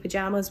make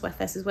pajamas with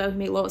this as well. You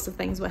make lots of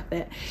things with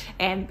it,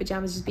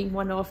 pajamas just being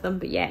one of them.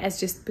 But yeah, it's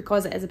just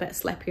because it is a bit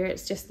slippier,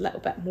 it's just a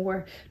little bit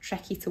more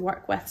tricky to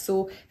work with.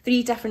 So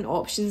 3 different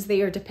options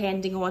there,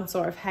 depending on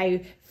sort of how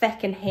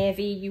thick and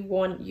heavy you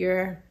want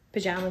your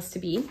pajamas to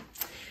be.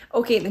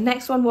 Okay, the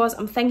next one was,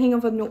 I'm thinking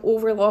of an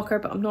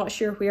overlocker, but I'm not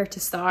sure where to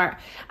start.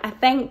 I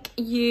think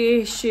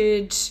you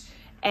should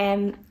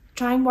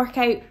try and work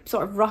out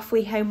sort of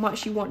roughly how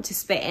much you want to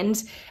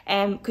spend,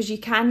 because you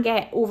can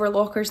get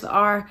overlockers that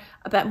are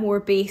a bit more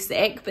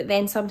basic, but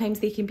then sometimes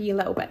they can be a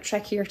little bit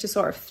trickier to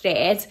sort of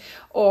thread.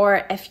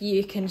 Or if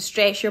you can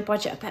stretch your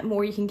budget a bit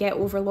more, you can get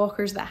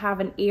overlockers that have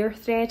an air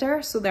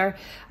threader, so they're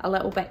a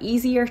little bit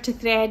easier to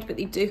thread, but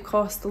they do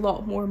cost a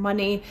lot more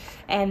money.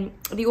 The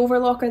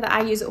overlocker that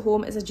I use at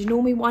home is a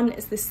Janome one.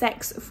 It's the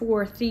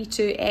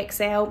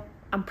 6432XL.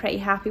 I'm pretty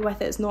happy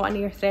with it. It's not an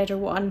air threader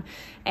one,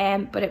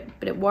 but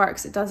it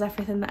works. It does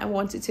everything that I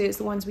want it to. It's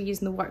the ones we use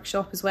in the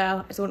workshop as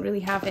well. I don't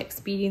really have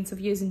experience of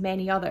using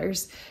many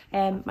others.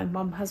 My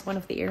mum has one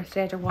of the air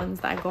threader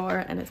ones that I got her,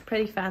 and it's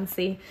pretty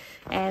fancy,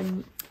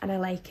 and I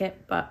like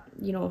it, but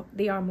you know,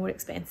 they are more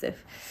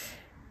expensive.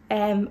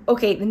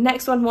 Okay, the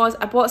next one was,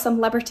 I bought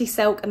some Liberty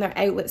Silk in their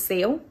outlet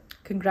sale.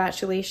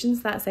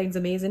 Congratulations, that sounds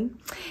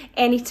amazing.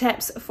 Any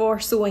tips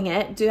for sewing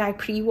it? Do I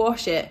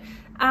pre-wash it?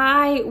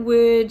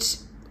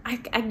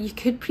 You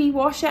could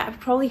pre-wash it. I'd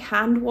probably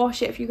hand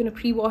wash it if you're going to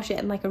pre-wash it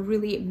in like a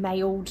really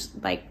mild,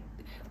 like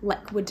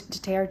liquid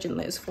detergent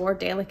that is for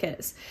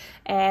delicates.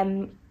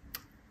 So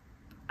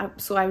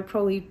I would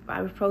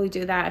probably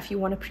do that if you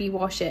want to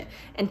pre-wash it.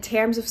 In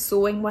terms of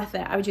sewing with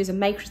it, I would use a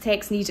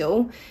Microtex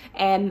needle.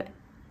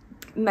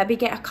 Maybe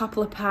get a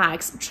couple of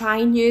packs. Try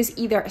and use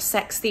either a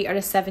 60 or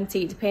a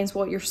 70, it depends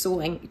what you're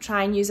sewing.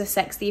 Try and use a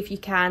 60 if you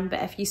can,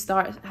 but if you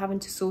start having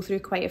to sew through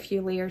quite a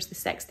few layers, the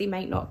 60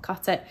 might not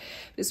cut it.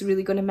 It's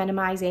really going to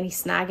minimise any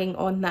snagging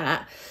on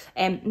that.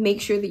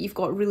 Make sure that you've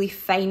got really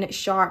fine,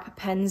 sharp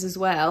pins as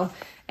well.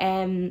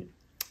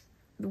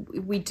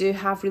 We do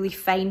have really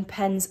fine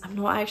pins. I'm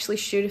not actually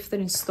sure if they're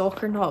in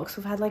stock or not, because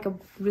we've had like a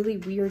really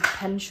weird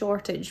pin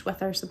shortage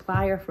with our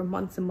supplier for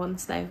months and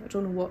months now. I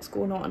don't know what's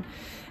going on.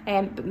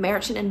 But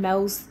Merchant and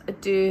Mills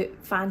do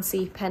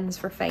fancy pins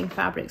for fine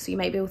fabric, so you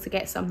might be able to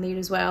get some there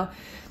as well.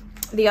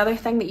 The other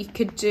thing that you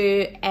could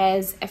do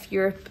is, if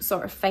you're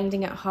sort of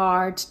finding it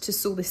hard to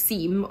sew the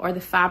seam, or the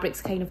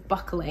fabric's kind of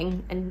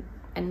buckling and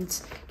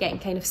getting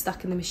kind of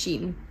stuck in the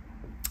machine,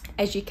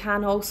 is you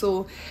can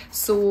also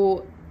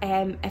sew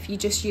if you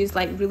just use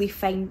like really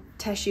fine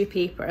tissue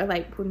paper,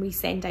 like when we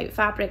send out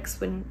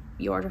fabrics, when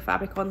you order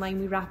fabric online,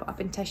 we wrap it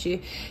up in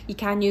tissue. You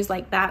can use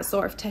like that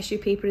sort of tissue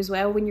paper as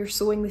well when you're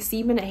sewing the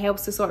seam, and it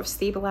helps to sort of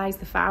stabilize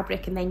the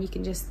fabric, and then you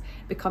can just,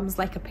 becomes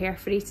like a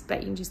perforated bit,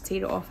 you can just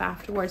tear it off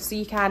afterwards. So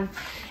you can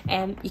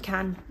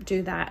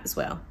do that as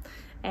well,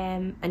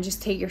 and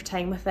just take your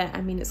time with it.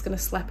 I mean, it's going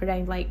to slip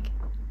around like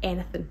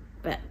anything,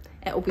 but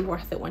it'll be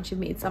worth it once you've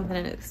made something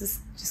in it. This is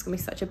just gonna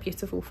be such a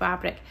beautiful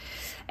fabric.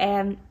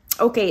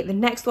 Okay, the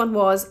next one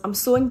was, I'm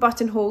sewing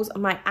buttonholes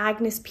on my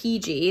Agnes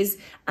PJs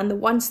and the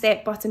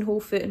one-step buttonhole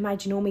foot in my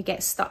Janome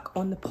gets stuck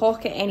on the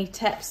pocket. Any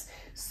tips?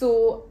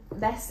 So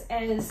this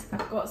is,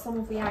 I've got some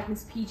of the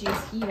Agnes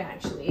PJs here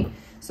actually.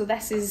 So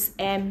this is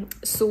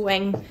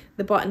sewing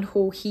the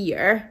buttonhole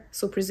here.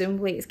 So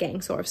presumably it's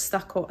getting sort of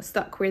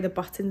stuck where the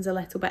button's a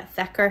little bit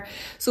thicker.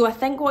 So I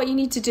think what you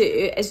need to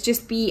do is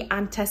just be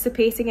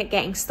anticipating it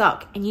getting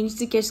stuck, and you need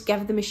to just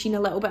give the machine a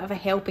little bit of a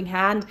helping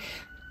hand.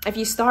 If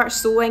you start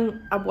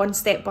sewing a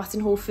one-step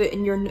buttonhole foot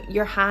and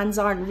your hands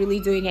aren't really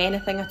doing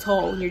anything at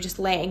all, and you're just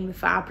letting the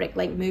fabric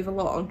like move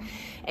along,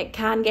 it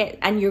can get,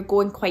 and you're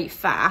going quite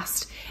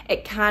fast,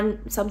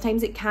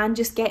 sometimes it can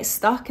just get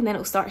stuck, and then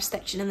it'll start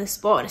stitching in the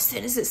spot. And as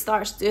soon as it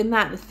starts doing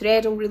that, the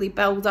thread will really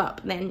build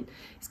up, and then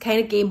it's kind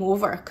of game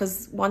over,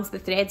 because once the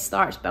thread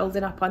starts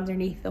building up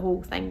underneath, the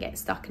whole thing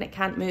gets stuck and it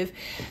can't move.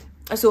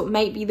 So it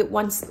might be that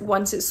once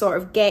it's sort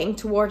of getting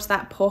towards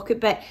that pocket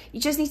bit,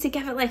 you just need to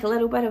give it like a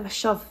little bit of a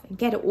shove and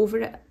get it over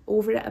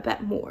it a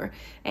bit more,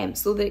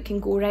 so that it can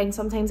go around.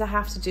 Sometimes I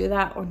have to do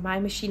that on my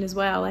machine as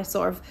well. I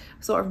sort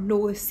of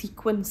know the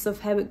sequence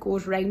of how it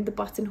goes round the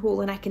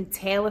buttonhole, and I can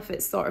tell if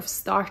it's sort of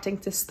starting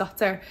to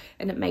stutter,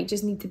 and it might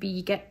just need to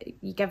be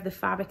you give the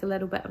fabric a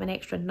little bit of an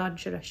extra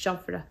nudge or a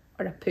shove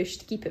or a push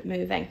to keep it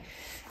moving.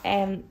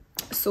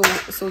 So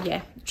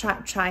yeah,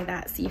 try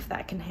that, see if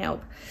that can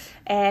help.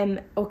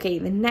 Okay,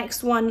 the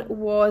next one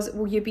was,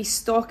 will you be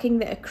stocking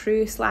the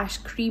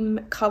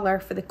ecru/cream colour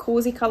for the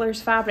Cozy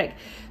Colours fabric?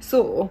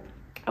 So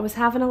I was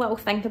having a little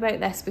think about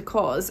this,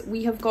 because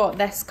we have got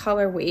this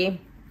colourway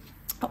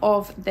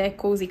of the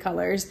Cozy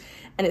Colours,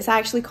 and it's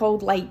actually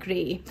called light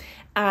grey,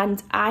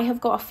 and I have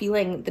got a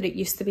feeling that it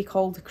used to be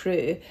called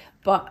ecru,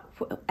 but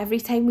every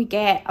time we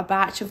get a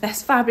batch of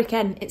this fabric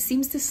in, it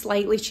seems to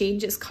slightly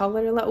change its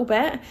colour a little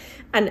bit,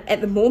 and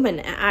at the moment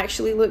it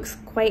actually looks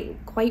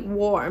quite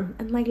warm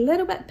and like a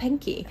little bit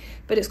pinky,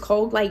 but it's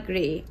called light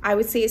grey. I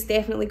would say it's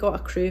definitely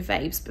got ecru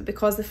vibes, but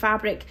because the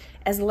fabric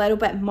is a little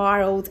bit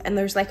marled and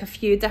there's like a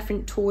few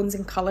different tones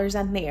and colours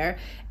in there,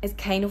 it's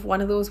kind of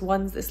one of those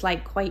ones that's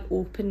like quite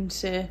open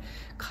to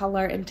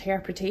colour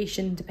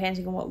interpretation,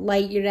 depending on what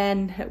light you're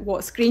in,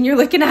 what screen you're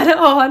looking at it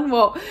on,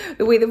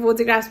 the way the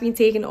photograph's been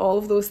taken, all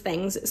of those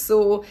things.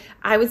 So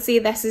I would say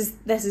this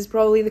is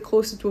probably the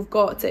closest we've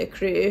got to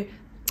ecru.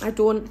 I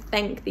don't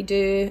think they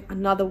do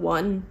another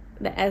one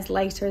that is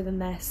lighter than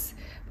this,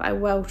 but I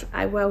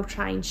will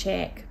try and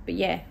check. But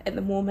yeah, at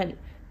the moment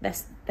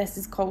this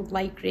is called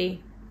light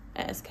grey.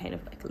 It is kind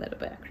of like a little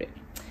bit ecru.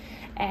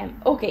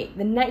 Okay,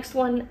 the next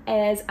one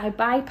is, I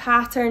buy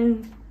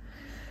patterns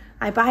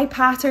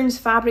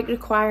fabric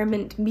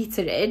requirement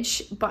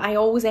meterage, but I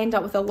always end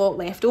up with a lot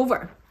left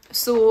over.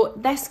 So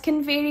this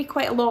can vary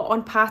quite a lot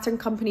on pattern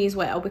company as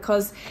well,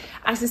 because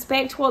I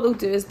suspect what they'll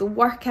do is they'll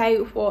work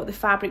out what the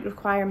fabric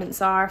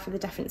requirements are for the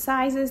different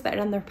sizes that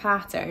are in their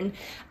pattern,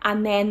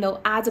 and then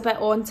they'll add a bit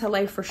on to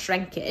allow for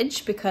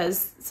shrinkage,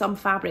 because some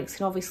fabrics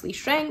can obviously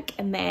shrink,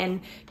 and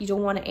then you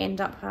don't want to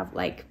end up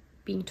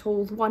being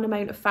told one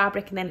amount of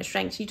fabric and then it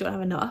shrinks, you don't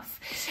have enough.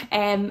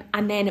 And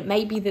then it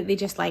might be that they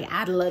just like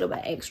add a little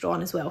bit extra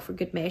on as well for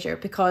good measure,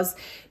 because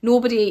no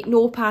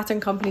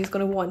pattern company is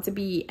going to want to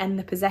be in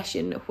the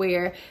position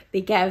where they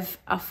give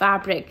a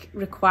fabric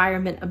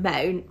requirement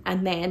amount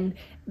and then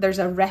there's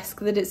a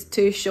risk that it's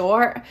too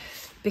short,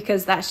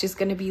 because that's just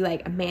going to be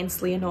like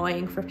immensely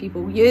annoying for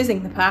people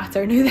using the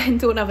pattern who then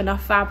don't have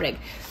enough fabric.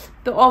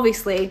 But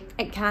obviously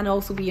it can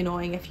also be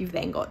annoying if you've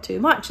then got too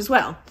much as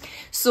well.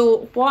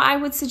 So what I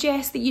would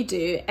suggest that you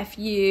do, if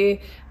you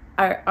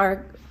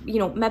are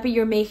maybe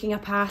you're making a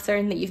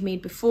pattern that you've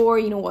made before,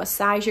 you know what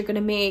size you're going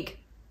to make,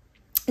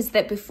 is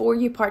that before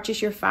you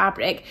purchase your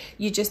fabric,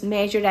 you just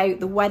measure out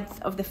the width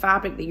of the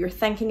fabric that you're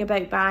thinking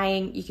about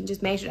buying. You can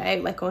just measure it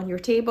out like on your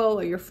table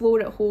or your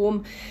floor at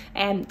home,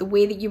 and the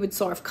way that you would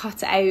sort of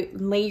cut it out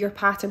and lay your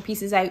pattern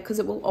pieces out, because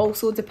it will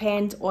also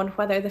depend on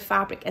whether the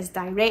fabric is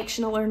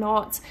directional or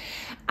not,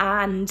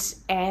 and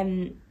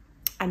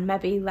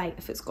maybe like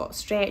if it's got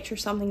stretch or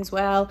something as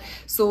well.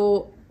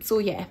 So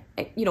yeah,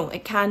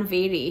 it can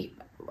vary.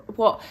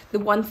 The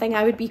one thing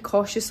I would be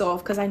cautious of,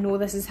 because I know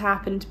this has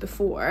happened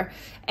before,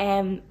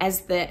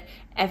 is that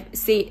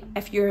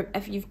if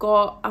you've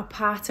got a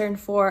pattern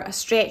for a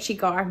stretchy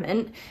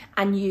garment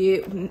and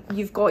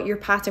you've got your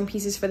pattern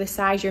pieces for the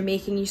size you're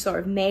making, you sort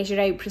of measure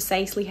out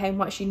precisely how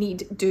much you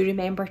need. Do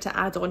remember to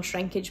add on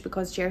shrinkage,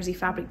 because jersey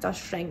fabric does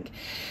shrink.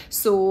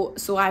 So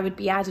I would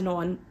be adding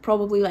on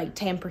probably like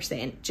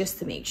 10% just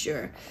to make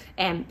sure.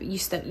 But you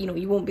still,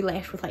 you won't be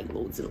left with like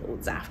loads and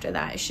loads after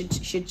that. It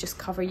should just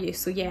cover you.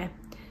 So yeah,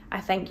 I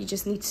think you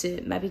just need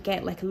to maybe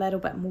get like a little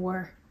bit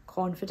more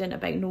confident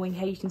about knowing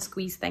how you can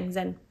squeeze things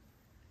in.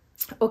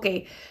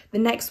 Okay, the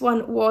next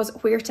one was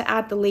where to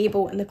add the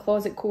label in the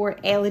closet core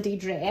LED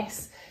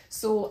dress.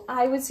 So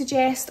I would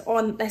suggest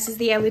this is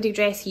the LED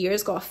dress here,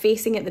 it's got a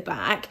facing at the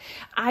back.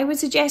 I would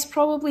suggest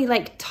probably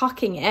like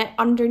tucking it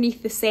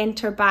underneath the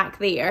center back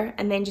there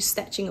and then just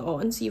stitching it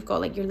on. So you've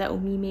got like your little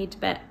me-made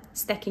bit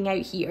sticking out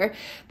here.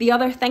 The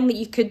other thing that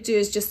you could do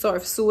is just sort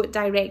of sew it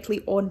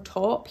directly on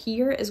top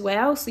here as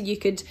well. So you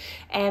could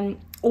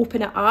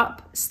open it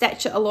up,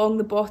 stitch it along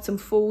the bottom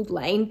fold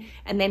line,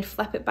 and then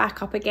flip it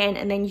back up again,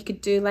 and then you could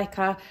do like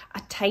a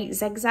tight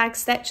zigzag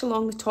stitch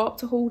along the top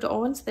to hold it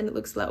on, so then it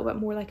looks a little bit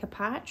more like a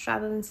patch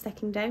rather than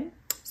sticking down.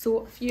 So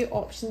a few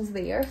options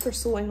there for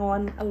sewing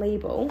on a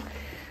label.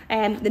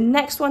 The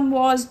next one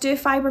was, do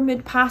fibre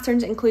mood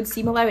patterns include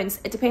seam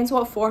allowance? It depends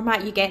what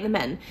format you get them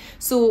in.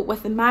 So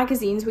with the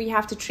magazines where you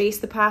have to trace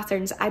the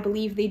patterns, I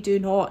believe they do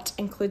not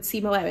include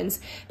seam allowance.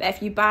 But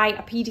if you buy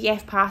a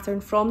PDF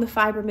pattern from the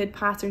Fibre Mood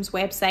Patterns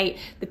website,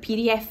 the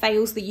PDF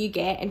files that you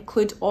get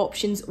include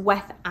options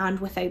with and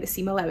without the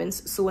seam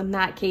allowance. So in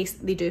that case,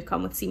 they do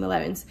come with seam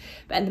allowance.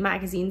 But in the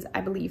magazines,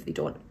 I believe they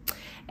don't.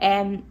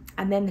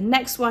 And then the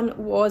next one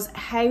was,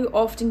 how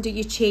often do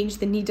you change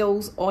the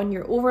needles on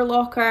your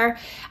overlocker?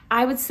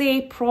 I would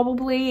say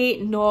probably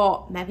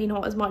not, maybe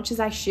not as much as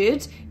I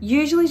should.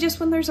 Usually just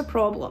when there's a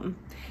problem.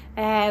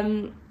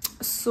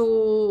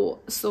 So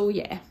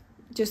yeah,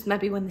 just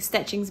maybe when the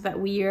stitching's a bit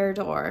weird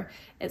or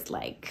it's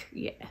like,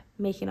 yeah,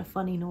 making a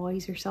funny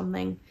noise or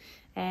something.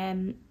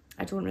 I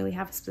don't really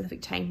have a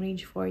specific time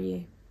range for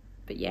you.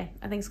 But yeah,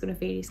 I think it's going to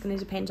vary. It's going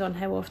to depend on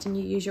how often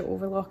you use your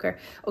overlocker.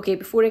 Okay,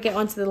 before I get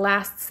on to the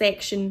last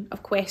section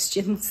of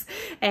questions,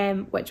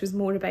 which was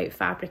more about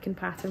fabric and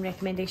pattern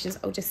recommendations,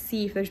 I'll just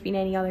see if there's been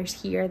any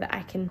others here that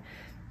I can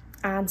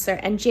answer.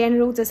 In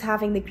general, does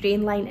having the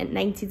grain line at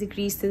 90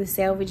 degrees to the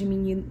selvage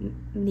mean you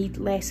need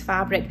less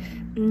fabric?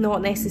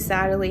 Not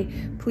necessarily.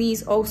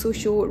 Please also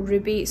show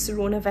Ruby,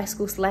 Serona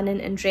viscose linen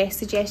and dress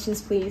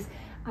suggestions, please.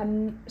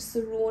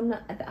 Serona,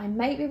 I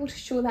might be able to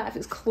show that if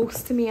it's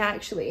close to me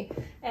actually.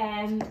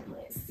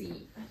 Let's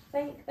see, I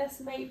think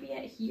this might be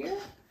it here.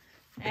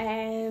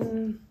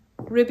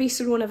 Ruby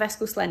Serona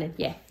viscose linen,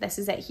 yeah, this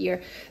is it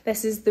here.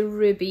 This is the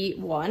Ruby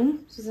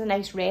one. This is a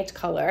nice red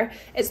colour.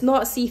 It's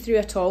not see-through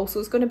at all, so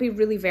it's going to be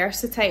really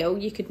versatile.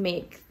 You could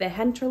make the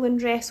hinterland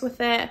dress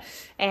with it,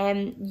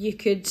 you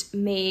could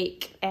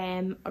make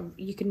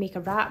a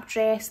wrap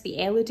dress. The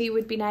Elodie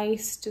would be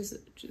nice, just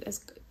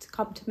to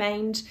come to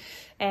mind.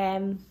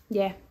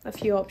 Yeah, a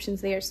few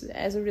options there. So it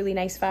is a really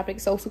nice fabric.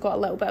 It's also got a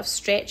little bit of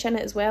stretch in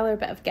it as well, or a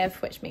bit of give,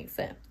 which makes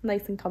it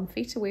nice and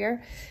comfy to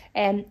wear.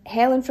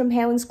 Helen from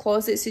Helen's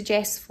Closet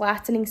suggests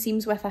flattening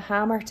seams with a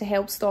hammer to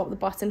help stop the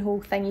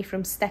buttonhole thingy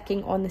from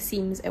sticking on the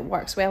seams. It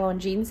works well on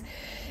jeans.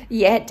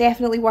 Yeah,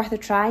 definitely worth a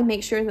try.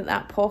 Make sure that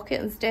that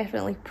pocket is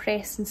definitely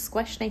pressed and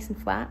squished nice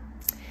and flat.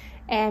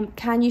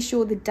 Can you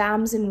show the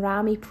Damson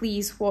Rami,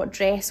 please? What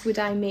dress would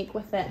I make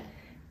with it?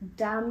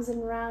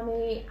 Damson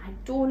Rami, I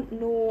don't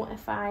know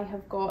if I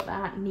have got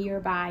that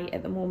nearby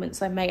at the moment,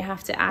 so I might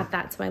have to add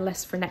that to my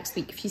list for next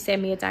week. If you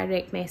send me a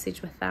direct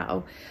message with that,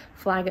 I'll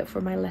flag it for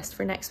my list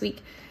for next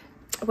week.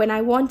 When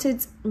I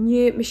wanted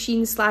new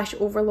machines /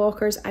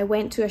 overlockers, I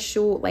went to a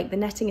show like the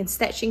knitting and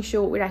stitching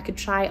show where I could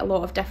try a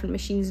lot of different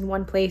machines in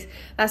one place.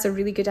 That's a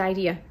really good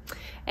idea.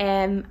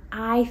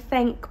 I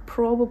think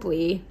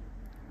probably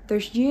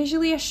there's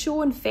usually a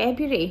show in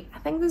February. I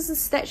think there's a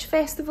Stitch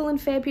Festival in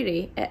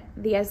February at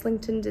the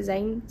Islington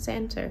Design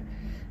Centre.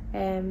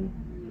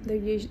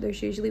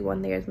 There's usually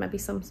one there, maybe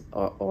some,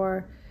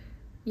 or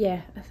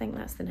yeah, I think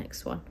that's the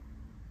next one.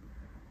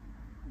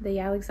 The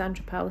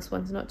Alexandra Palace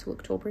one's not till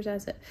October, is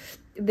it?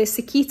 The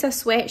Sakita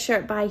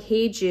sweatshirt by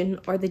Hey June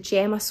or the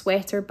Gemma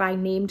sweater by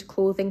Named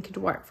Clothing could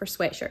work for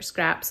sweatshirt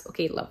scraps.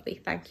 Okay, lovely,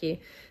 thank you.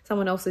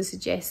 Someone also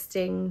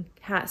suggesting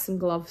hats and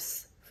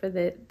gloves for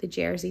the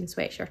jersey and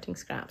sweatshirting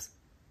scraps.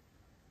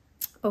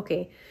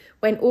 Okay,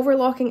 when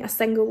overlocking a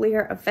single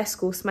layer of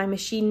viscose, my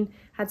machine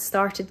had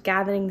started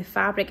gathering the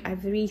fabric. I've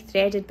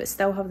rethreaded but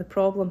still have the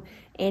problem.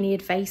 Any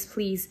advice,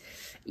 please?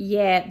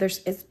 Yeah,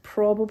 it's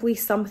probably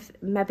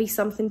maybe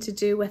something to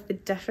do with the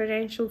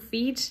differential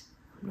feed.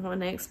 I'm not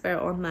an expert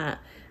on that.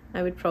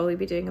 I would probably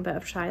be doing a bit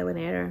of trial and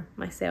error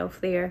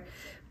myself there.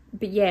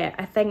 But yeah,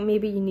 I think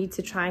maybe you need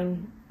to try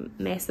and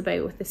mess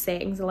about with the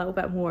settings a little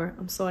bit more.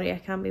 I'm sorry, I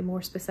can't be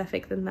more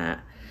specific than that.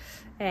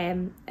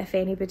 If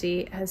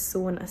anybody has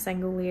sewn a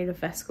single layer of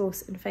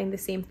viscose and found the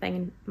same thing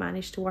and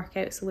managed to work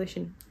out a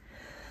solution,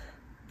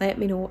 let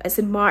me know. It's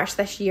in March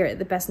this year at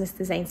the Business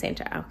Design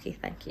Centre. Okay,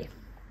 thank you.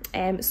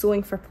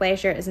 Sewing for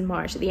Pleasure is in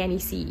March at the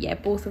NEC. Yeah,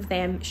 both of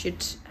them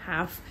should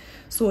have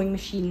sewing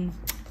machine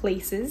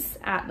places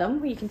at them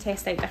where you can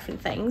test out different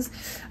things.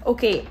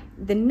 Okay,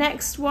 the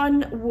next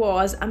one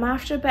was, I'm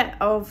after a bit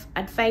of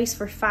advice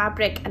for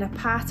fabric and a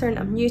pattern.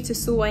 I'm new to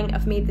sewing.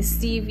 I've made the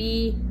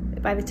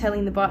CV by the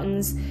Tilling the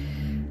Buttons.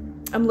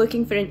 I'm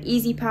looking for an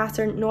easy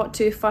pattern, not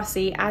too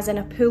fussy, as in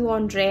a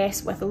pull-on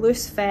dress with a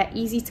loose fit,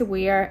 easy to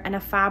wear, and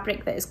a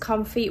fabric that is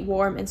comfy,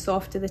 warm and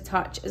soft to the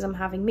touch, as I'm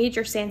having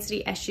major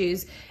sensory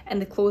issues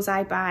and the clothes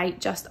I buy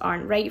just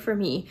aren't right for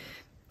me.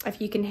 If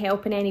you can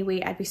help in any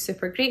way, I'd be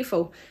super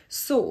grateful.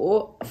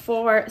 So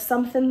for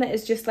something that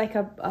is just like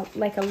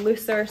a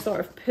looser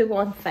sort of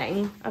pull-on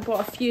thing, I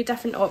bought a few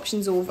different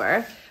options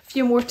over. A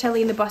few more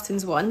Tilly and the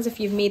Buttons ones. If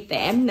you've made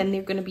them, then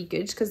they're going to be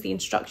good because the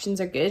instructions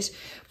are good.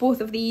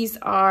 Both of these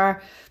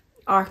are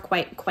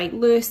quite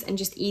loose and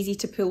just easy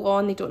to pull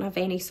on. They don't have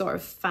any sort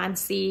of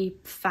fancy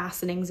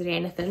fastenings or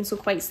anything, so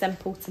quite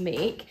simple to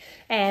make.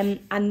 And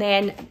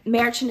then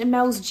Merchant and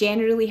Mills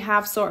generally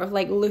have sort of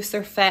like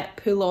looser fit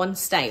pull-on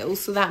styles,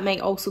 so that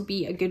might also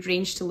be a good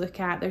range to look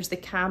at. There's the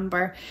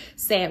Camber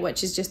set,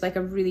 which is just like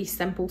a really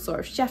simple sort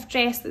of shift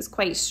dress that's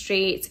quite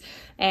straight.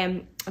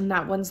 And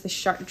that one's the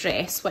shirt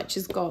dress, which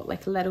has got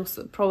like a little,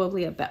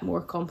 probably a bit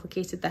more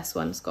complicated. This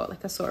one's got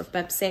like a sort of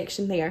bib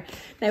section there.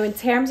 Now in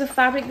terms of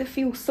fabric that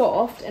feels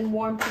soft and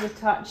warm to the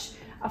touch,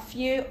 a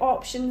few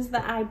options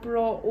that I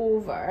brought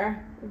over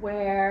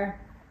were,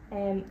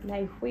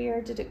 now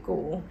where did it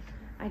go?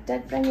 I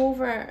did bring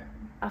over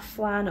a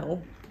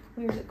flannel.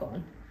 Where's it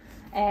gone?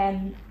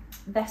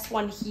 This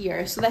one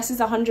here. So this is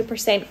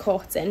 100%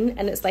 cotton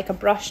and it's like a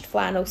brushed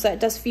flannel, so it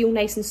does feel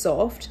nice and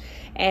soft.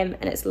 And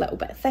it's a little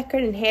bit thicker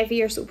and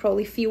heavier, so it'll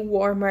probably feel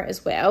warmer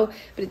as well,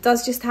 but it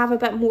does just have a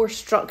bit more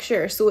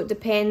structure, so it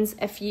depends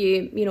if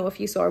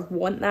you sort of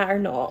want that or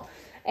not.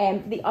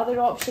 The other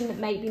option that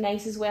might be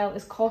nice as well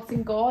is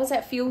cotton gauze.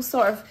 It feels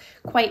sort of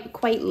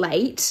quite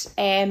light,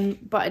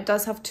 but it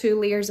does have 2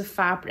 layers of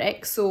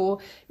fabric,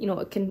 so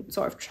it can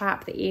sort of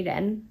trap the air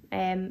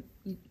in.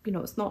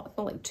 It's not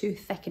like too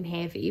thick and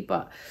heavy,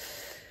 but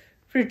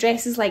for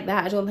dresses like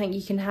that, I don't think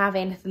you can have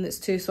anything that's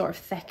too sort of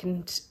thick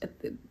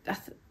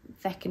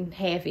and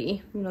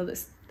heavy,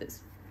 that's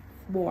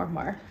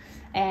warmer.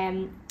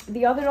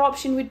 The other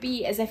option would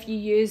be as if you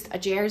used a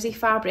jersey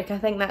fabric. I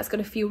think that's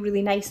going to feel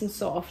really nice and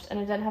soft, and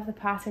I didn't have the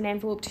pattern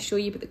envelope to show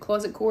you, but the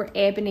Closet Core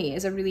Ebony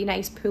is a really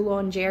nice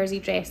pull-on jersey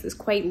dress that's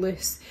quite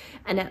loose,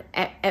 and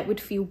it would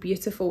feel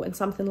beautiful in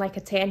something like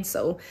a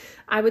tencel.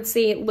 I would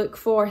say look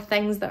for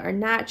things that are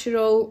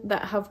natural,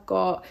 that have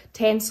got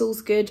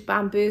tencels good,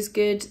 bamboo's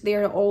good.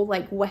 They're all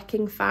like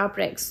wicking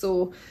fabrics,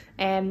 so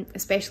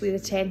especially the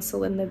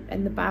tencel and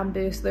the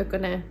bamboo, so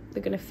they're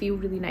gonna feel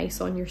really nice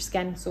on your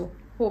skin. So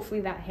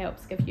hopefully that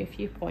helps give you a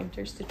few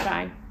pointers to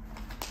try.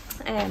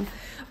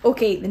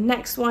 Okay, the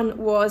next one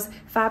was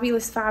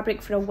fabulous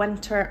fabric for a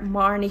winter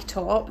Marnie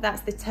top. That's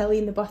the Tilly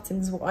and the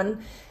Buttons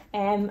one.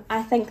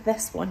 I think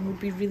this one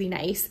would be really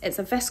nice. It's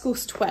a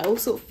viscose twill,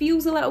 so it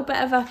feels a little bit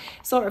of a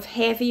sort of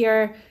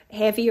heavier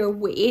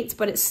weight,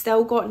 but it's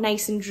still got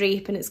nice and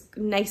drape, and it's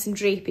nice and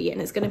drapey,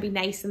 and it's going to be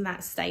nice in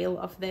that style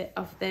of the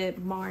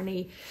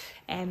Marnie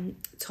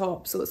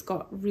top. So it's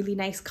got really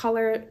nice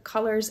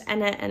colours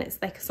in it, and it's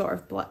like a sort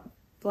of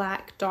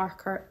black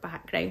darker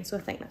background, so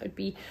I think that would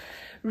be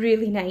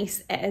really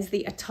nice. It is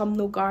the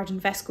Autumnal Garden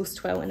viscose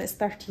twill, and it's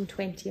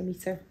 £13.20 a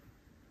metre.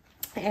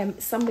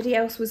 Somebody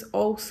else was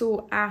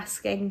also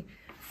asking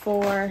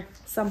for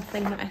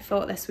something that I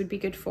thought this would be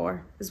good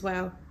for as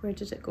well. Where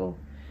did it go?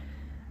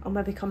 I'll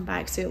maybe come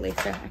back to it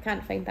later. I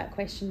can't find that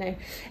question now.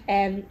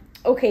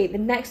 Okay, the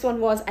next one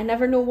was, I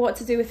never know what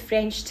to do with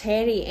French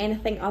terry,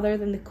 anything other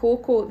than the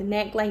cocoa. The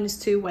neckline is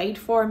too wide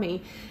for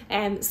me.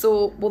 Well,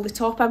 the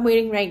top I'm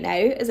wearing right now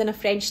is in a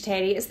French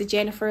terry. It's the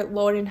Jennifer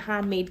Lauren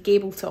handmade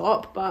gable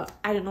top, but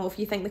I don't know, if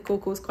you think the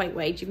cocoa is quite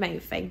wide, you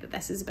might find that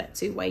this is a bit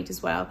too wide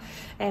as well,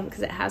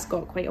 because it has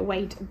got quite a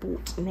wide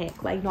boat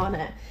neckline on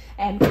it.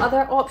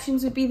 Other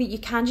options would be that you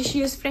can just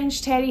use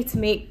French terry to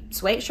make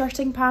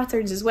sweatshirting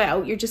patterns as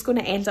well. You're just going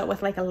to end up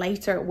with like a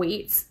lighter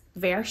weight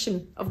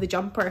version of the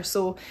jumper.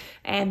 So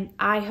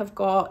I have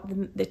got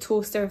the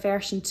toaster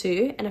version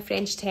 2 in a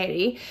French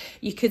terry.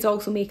 You could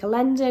also make a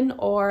linden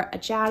or a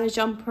Jara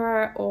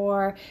jumper,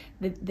 or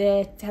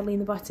the Tilly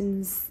and the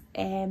Buttons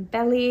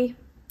Billy.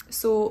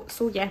 So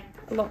yeah,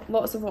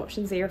 lots of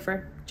options there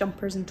for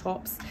jumpers and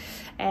tops.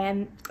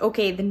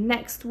 Okay, the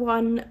next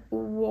one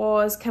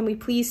was, can we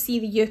please see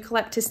the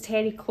eucalyptus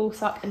terry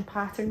close up and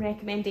pattern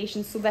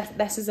recommendations? So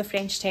this is a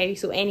French terry,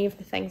 so any of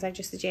the things I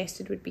just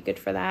suggested would be good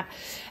for that.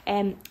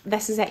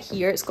 This is it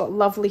here. It's got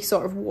lovely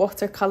sort of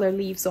watercolour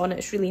leaves on it.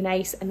 It's really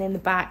nice, and then the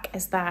back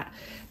is that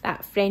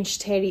French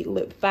terry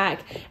loop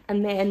back.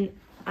 And then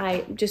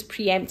I'm just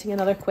preempting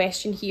another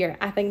question here.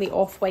 I think the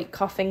off-white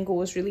cuffing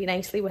goes really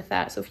nicely with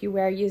that. So if you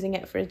were using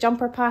it for a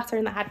jumper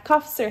pattern that had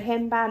cuffs or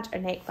hemband or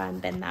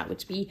neckband, then that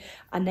would be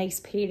a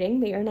nice pairing.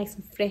 They are nice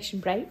and fresh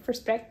and bright for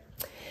spring.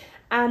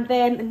 And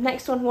then the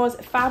next one was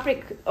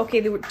fabric. Okay,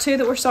 there were 2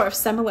 that were sort of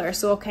similar,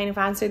 so I'll kind of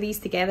answer these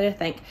together, I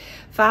think.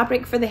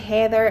 Fabric for the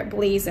heather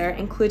blazer,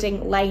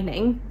 including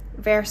lining,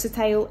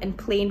 versatile and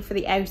plain for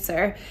the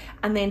outer.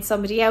 And then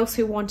somebody else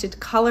who wanted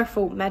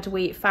colourful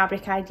midweight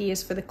fabric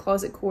ideas for the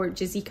Closet Core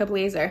Jazika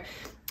blazer.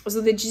 So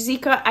the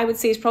Jessica, I would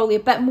say, is probably a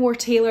bit more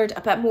tailored,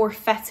 a bit more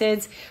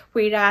fitted,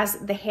 whereas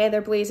the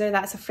Heather blazer,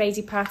 that's a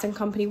Freddie Pattern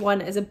Company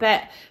one, is a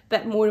bit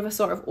more of a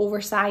sort of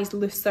oversized,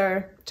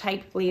 looser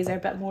type blazer, a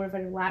bit more of a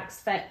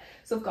relaxed fit.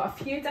 So I've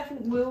got a few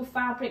different wool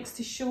fabrics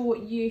to show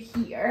you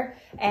here.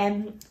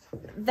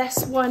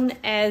 This one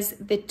is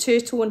the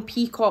two-tone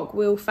peacock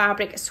wool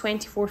fabric. It's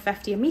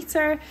 $24.50 a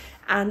metre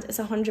and it's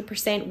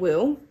 100%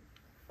 wool.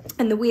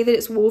 And the way that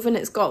it's woven,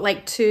 it's got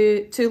like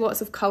two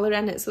lots of colour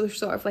in it, so there's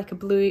sort of like a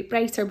blue,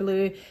 brighter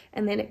blue,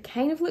 and then it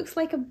kind of looks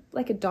like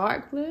a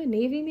dark blue,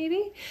 navy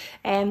maybe.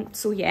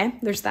 So yeah,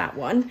 there's that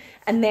one.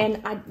 And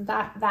then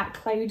that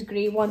cloud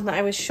grey one that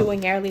I was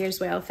showing earlier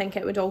as well, I think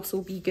it would also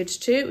be good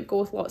too. It would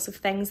go with lots of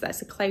things.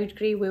 That's a cloud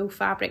grey wool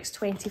fabrics,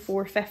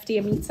 $24.50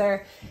 a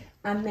metre.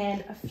 And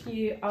then a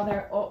few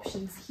other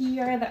options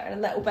here that are a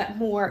little bit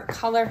more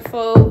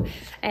colourful.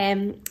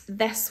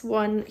 This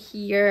one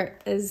here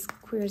is,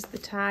 where's the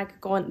tag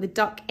gone? The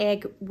duck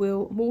egg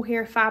wool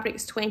mohair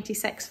fabrics,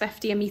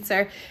 $26.50 a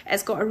metre.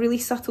 It's got a really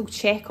subtle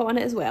check on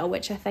it as well,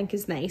 which I think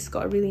is nice.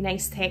 Got a really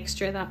nice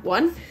texture, that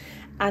one.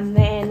 And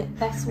then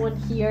this one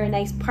here, a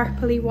nice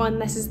purpley one.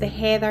 This is the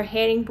Heather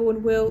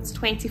herringbone wool. It's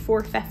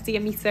 $24.50 a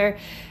metre.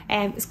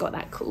 It's got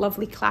that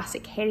lovely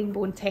classic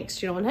herringbone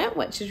texture on it,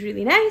 which is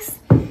really nice.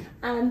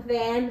 And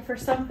then for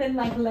something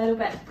like a little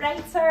bit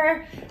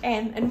brighter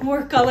and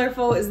more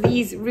colourful is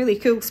these really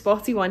cool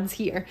spotty ones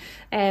here.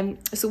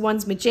 So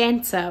one's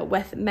magenta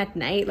with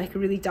midnight, like a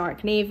really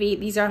dark navy.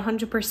 These are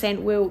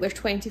 100% wool, they're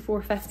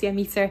 $24.50 a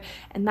metre,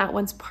 and that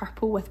one's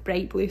purple with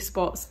bright blue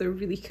spots. They're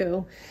really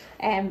cool.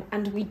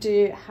 And we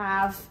do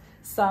have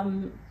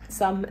some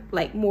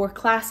like more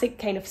classic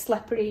kind of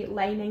slippery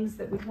linings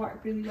that would work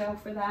really well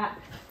for that.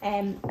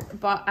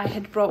 But I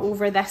had brought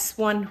over this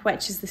one,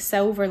 which is the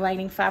silver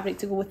lining fabric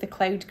to go with the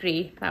cloud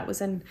grey. That was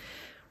in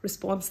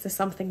response to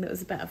something that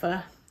was a bit of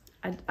a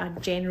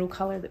general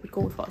colour that would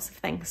go with lots of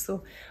things.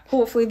 So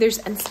hopefully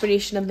there's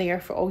inspiration in there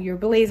for all your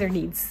blazer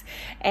needs.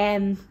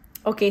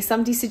 Okay,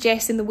 somebody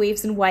suggesting the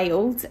Waves and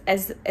Wild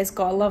is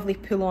got a lovely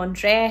pull-on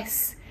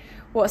dress.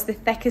 What's the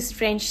thickest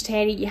French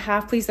terry you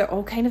have, please? They're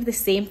all kind of the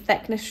same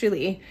thickness,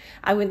 really.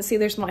 I wouldn't say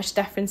there's much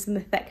difference in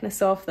the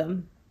thickness of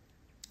them.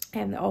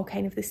 They're all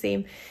kind of the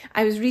same.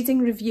 I was reading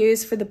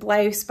reviews for the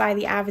blouse by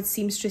the avid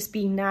seamstress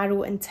being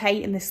narrow and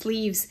tight in the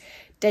sleeves.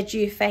 Did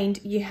you find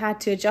you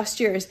had to adjust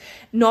yours?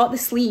 Not the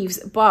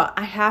sleeves, but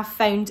I have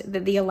found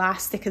that the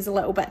elastic is a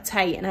little bit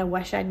tight and I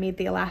wish I'd made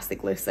the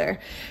elastic looser.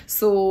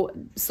 So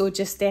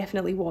just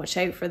definitely watch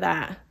out for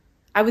that.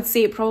 I would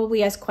say it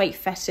probably is quite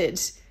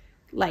fitted,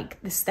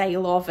 like the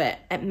style of it.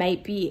 It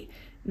might be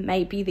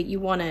that you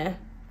want to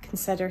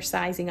consider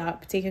sizing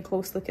up. Take a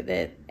close look at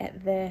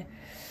the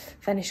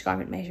finished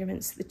garment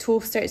measurements. The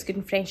toaster is good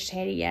in French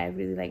terry. Yeah, I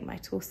really like my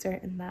toaster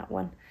in that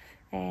one.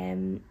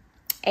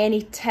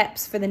 Any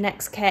tips for the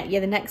next kit? Yeah,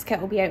 the next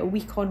kit will be out a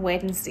week on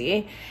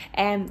Wednesday.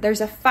 There's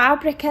a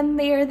fabric in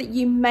there that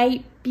you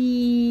might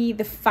be,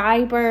 the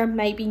fibre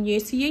might be new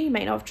to you. You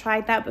might not have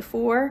tried that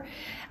before.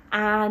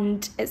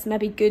 And it's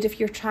maybe good if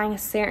you're trying a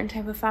certain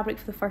type of fabric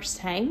for the first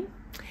time.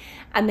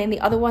 And then the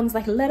other one's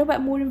like a little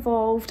bit more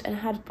involved and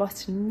had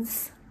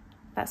buttons.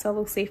 That's all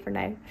I'll say for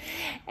now.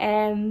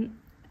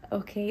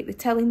 Okay, the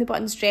Tilling the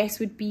Buttons dress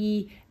would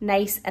be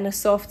nice in a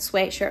soft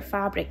sweatshirt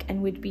fabric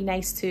and would be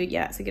nice too.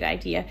 Yeah, that's a good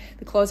idea.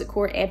 The Closet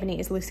Core Ebony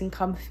is loose and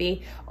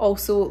comfy.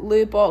 Also,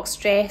 Lou Box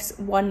dress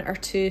 1 or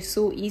 2,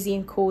 so easy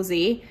and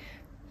cozy.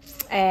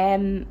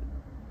 I've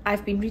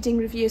been reading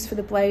reviews for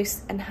the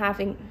blouse and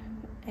having...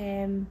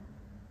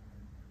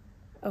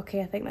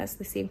 okay, I think that's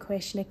the same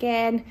question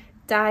again.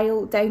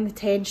 Dial down the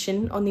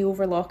tension on the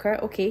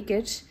overlocker. Okay,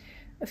 good.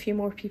 A few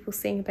more people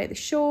saying about the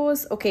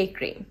shows. Okay,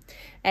 great.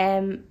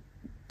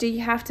 Do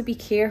you have to be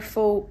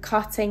careful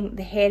cutting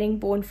the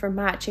herringbone for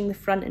matching the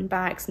front and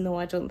backs? No,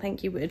 I don't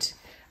think you would.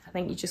 I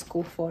think you just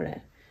go for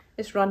it.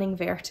 It's running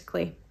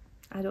vertically.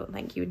 I don't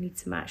think you would need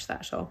to match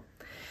that at all.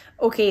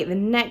 Okay, the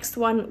next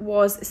one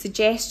was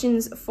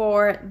suggestions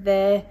for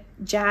the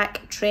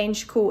Jack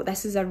trench coat.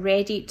 This is a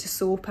ready to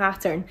sew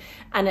pattern,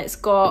 and it's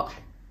got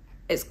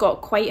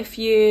quite a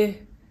few,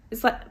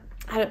 it's like,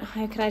 I don't know,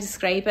 how can I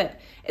describe it?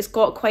 It's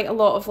got quite a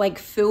lot of like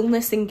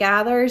fullness and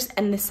gathers,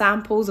 and the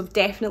samples have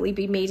definitely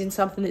been made in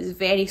something that's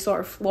very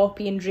sort of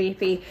floppy and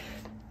drapey.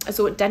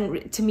 So it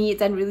didn't, to me, it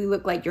didn't really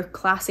look like your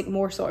classic,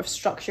 more sort of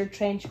structured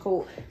trench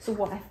coat. So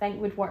what I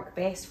think would work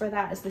best for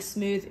that is the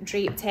smooth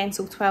drape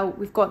tencel twill.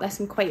 We've got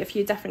this in quite a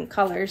few different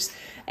colours.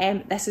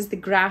 This is the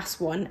grass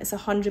one. It's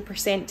 100%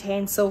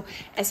 tencel.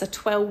 It's a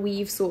twill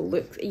weave, so it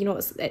looks, you know,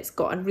 it's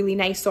got a really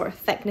nice sort of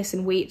thickness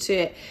and weight to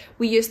it.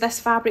 We use this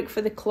fabric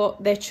for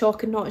the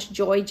Chalk and Notch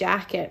Joy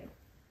jacket,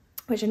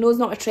 which I know is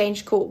not a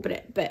trench coat,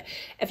 but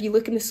if you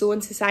look in the Sewing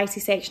Society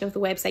section of the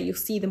website, you'll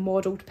see the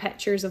modelled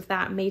pictures of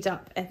that made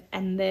up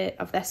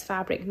of this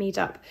fabric made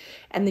up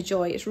in the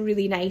Joy. It's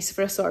really nice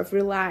for a sort of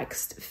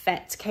relaxed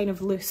fit, kind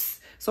of loose,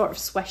 sort of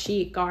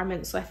swishy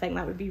garment. So I think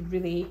that would be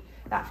really,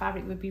 that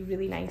fabric would be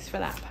really nice for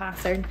that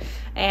pattern.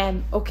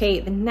 Okay,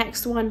 the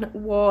next one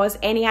was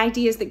any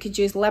ideas that could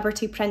use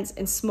Liberty prints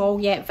in small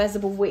yet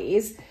visible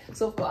ways.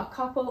 So I've got a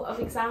couple of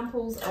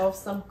examples of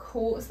some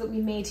coats that we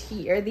made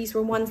here. These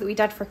were ones that we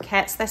did for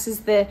kits. This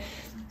is the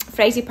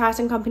Frizzy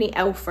Pattern Company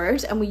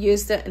Ilford, and we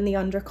used it in the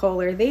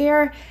undercollar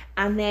there,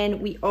 and then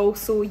we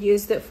also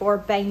used it for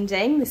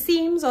binding the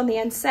seams on the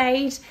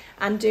inside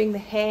and doing the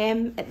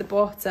hem at the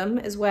bottom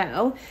as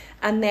well.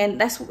 And then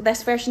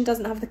this version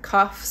doesn't have the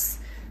cuffs,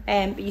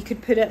 but you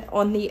could put it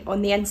on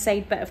the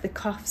inside bit of the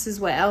cuffs as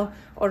well,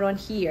 or on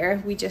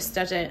here. We just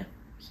did it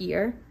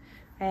here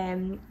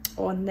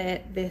on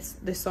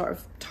the sort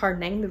of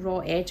turning the raw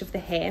edge of the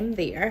hem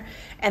there.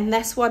 And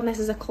this one, this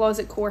is a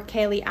Closet Core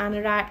Kelly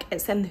anorak.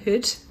 It's in the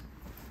hood,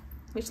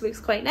 which looks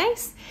quite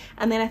nice.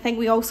 And then I think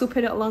we also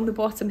put it along the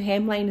bottom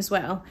hemline as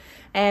well.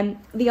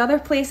 The other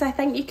place I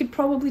think you could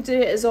probably do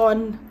it is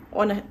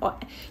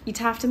you'd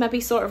have to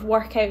maybe sort of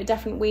work out a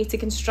different way to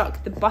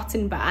construct the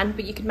button band,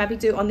 but you could maybe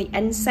do it on the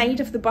inside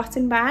of the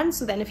button band,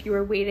 so then if you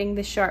were wearing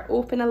the shirt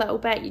open a little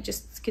bit, you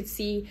just could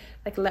see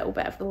like a little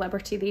bit of the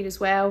Liberty there as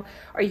well.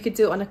 Or you could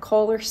do it on a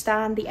collar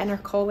stand, the inner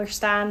collar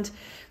stand.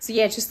 So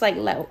yeah, just like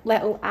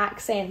little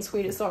accents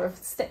where it sort of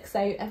sticks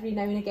out every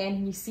now and again,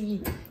 and you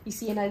see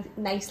a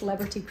nice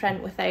Liberty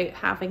print without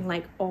having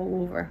like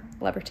all over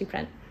Liberty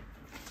print.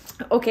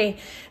 Okay,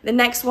 the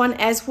next one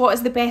is, what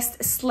is the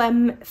best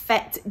slim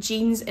fit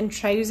jeans and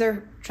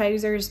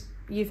trousers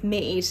you've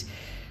made?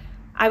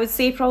 I would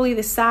say probably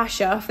the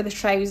Sasha for the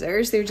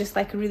trousers. They're just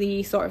like a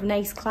really sort of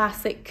nice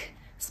classic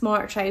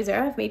smart trouser.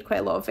 I've made quite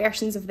a lot of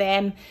versions of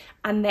them.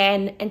 And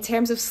then in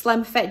terms of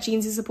slim fit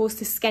jeans as opposed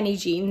to skinny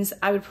jeans,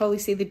 I would probably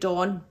say the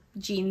Dawn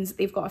jeans.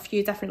 They've got a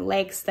few different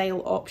leg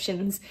style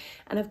options,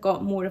 and I've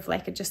got more of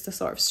like just a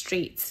sort of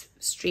straight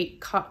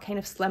cut, kind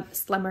of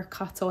slimmer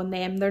cut on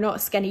them. They're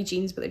not skinny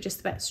jeans, but they're just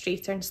a bit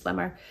straighter and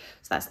slimmer.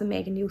 So that's the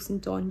Megan Nielsen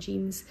Dawn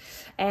jeans.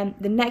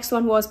 The next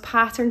one was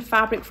patterned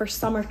fabric for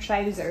summer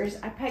trousers.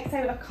 I picked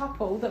out a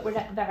couple that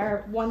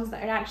are ones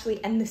that are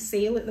actually in the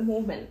sale at the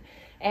moment.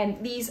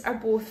 These are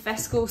both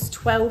viscose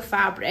twill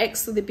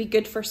fabrics, so they'd be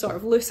good for sort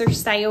of looser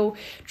style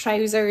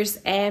trousers.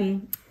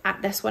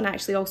 This one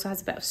actually also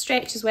has a bit of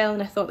stretch as well,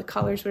 and I thought the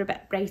colours were a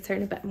bit brighter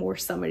and a bit more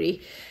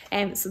summery.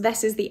 So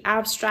this is the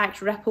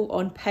Abstract Ripple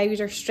on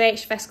Powder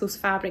Stretch Viscose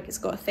fabric. It's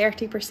got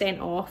 30%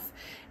 off,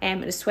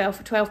 and it's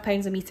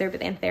 £12 a metre,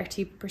 but then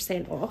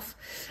 30% off.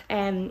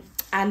 And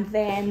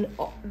then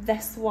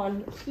this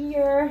one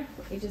here,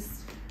 let me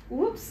just,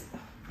 whoops,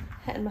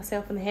 hitting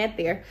myself in the head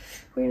there.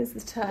 Where is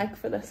the tag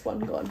for this one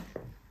gone?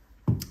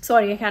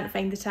 Sorry, I can't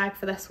find the tag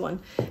for this one,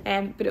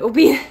 but it'll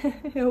be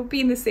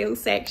in the sales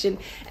section.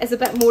 It's a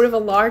bit more of a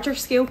larger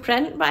scale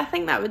print, but I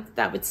think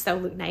that would still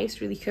look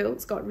nice, really cool.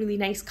 It's got really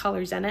nice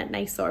colours in it,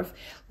 nice sort of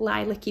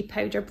lilac-y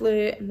powder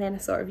blue, and then a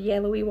sort of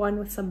yellowy one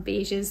with some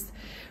beiges.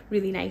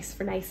 Really nice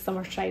for nice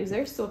summer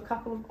trousers. So a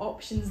couple of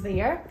options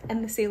there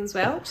in the sale as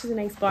well, which is a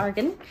nice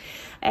bargain.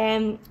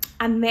 And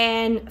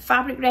then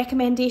fabric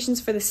recommendations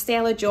for the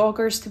Stella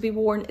joggers to be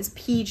worn as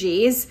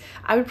PJs.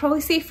 I would probably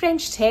say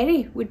French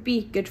terry would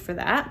be good for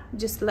that.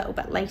 Just a little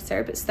bit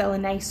lighter, but still a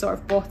nice sort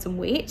of bottom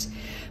weight.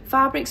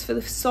 Fabrics for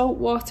the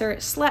saltwater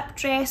slip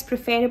dress,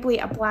 preferably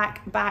a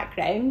black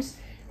background.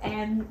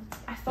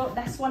 I thought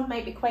this one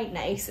might be quite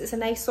nice. It's a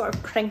nice sort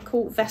of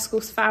crinkled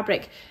viscose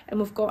fabric, and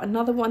we've got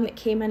another one that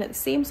came in at the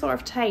same sort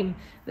of time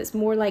that's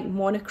more like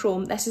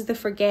monochrome. This is the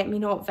Forget Me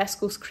Not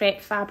viscose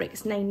crepe fabric.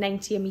 It's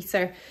 £9.90 a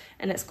metre,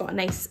 and it's got a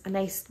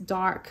nice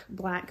dark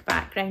black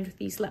background with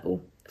these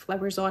little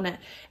flowers on it.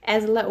 It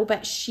is a little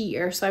bit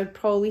sheer, so I would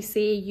probably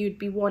say you'd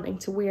be wanting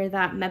to wear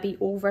that maybe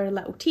over a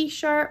little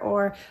t-shirt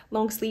or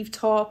long sleeve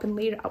top and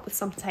layer it up with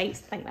some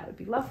tights. I think that would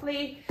be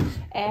lovely.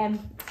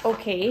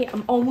 Okay,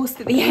 I'm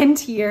almost at the end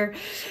here.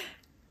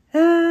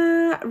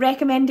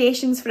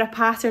 Recommendations for a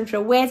pattern for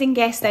a wedding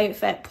guest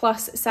outfit,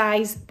 plus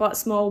size but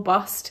small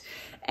bust.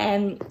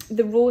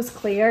 The Rose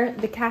Claire,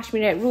 the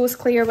cashmere Rose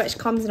Claire, which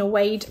comes in a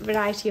wide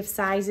variety of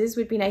sizes,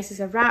 would be nice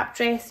as a wrap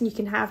dress, and you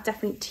can have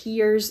different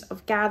tiers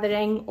of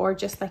gathering or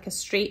just like a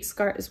straight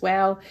skirt as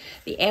well.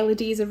 The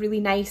Elodie is a really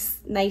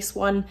nice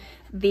one.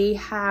 They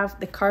have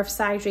the curve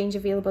size range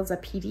available as a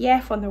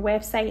PDF on their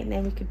website, and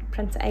then we could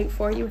print it out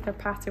for you with our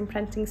pattern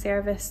printing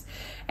service.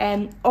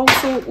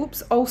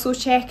 Also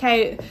check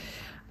out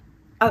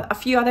a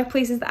few other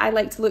places that I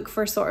like to look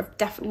for sort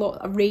of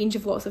a range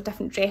of lots of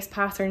different dress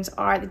patterns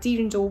are the Deer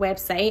and Joe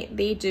website.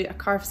 They do a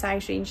curve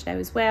size range now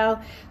as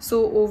well.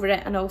 So Over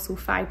It, and also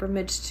Fibre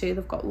Mood too.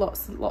 They've got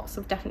lots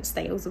of different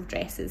styles of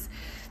dresses.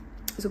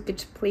 So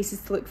good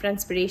places to look for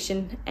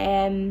inspiration.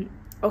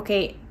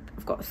 Okay,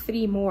 I've got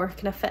 3 more.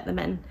 Can I fit them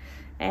in?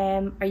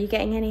 Are you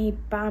getting any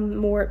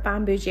more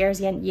bamboo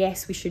jersey in?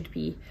 Yes, we should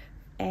be.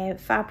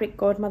 Fabric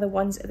Godmother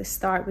ones at the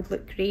start would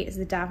look great as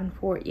the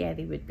Davenport. Yeah,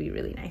 they would be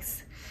really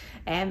nice.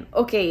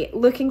 Okay,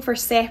 looking for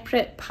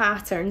separate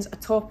patterns, a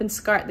top and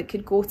skirt that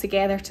could go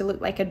together to look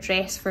like a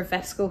dress for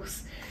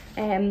viscose.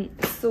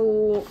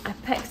 So I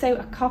picked out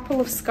a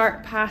couple of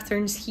skirt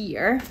patterns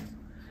here.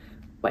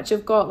 which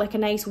have got like a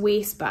nice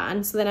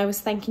waistband. So then I was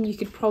thinking you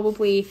could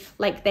probably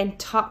like then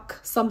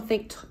tuck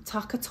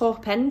a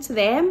top into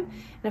them.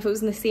 And if it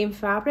was in the same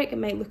fabric, it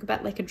might look a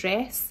bit like a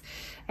dress.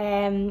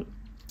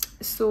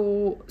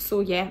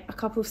 So yeah, a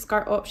couple of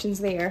skirt options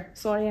there.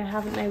 Sorry, I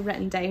haven't now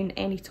written down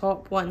any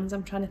top ones.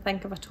 I'm trying to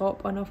think of a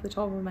top one off the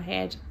top of my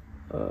head.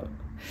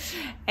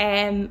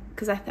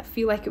 Because I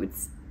feel like it would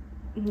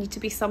need to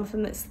be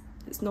something that's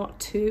not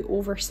too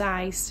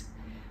oversized.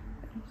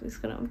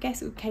 I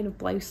guess it would kind of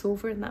blouse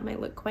over, and that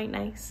might look quite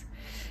nice.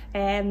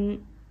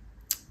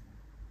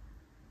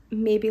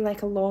 Maybe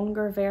like a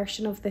longer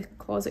version of the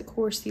Closet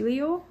Core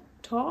Celio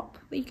top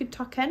that you could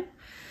tuck in.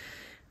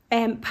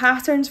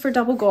 Patterns for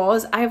double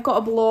gauze. I've got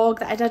a blog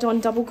that I did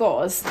on double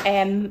gauze,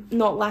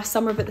 not last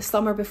summer but the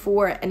summer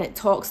before, and it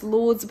talks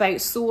loads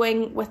about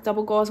sewing with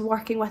double gauze,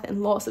 working with it,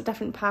 and lots of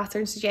different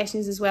pattern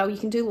suggestions as well. You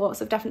can do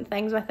lots of different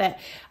things with it.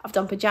 I've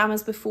done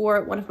pajamas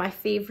before. One of my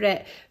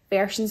favourite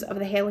versions of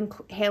the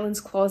Helen's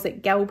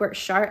Closet Gilbert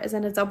shirt is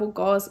in a double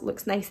gauze. It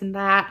looks nice in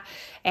that,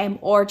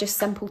 or just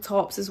simple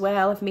tops as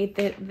well. I've made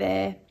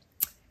the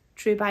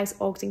True Buys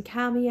Ogden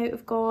cami out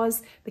of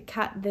gauze,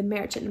 the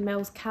Merchant and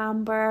Mills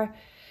camber,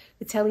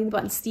 the Tilly and the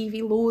Button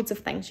Stevie, loads of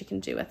things you can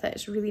do with it.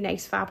 It's a really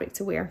nice fabric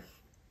to wear.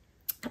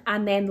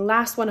 And then the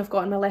last one I've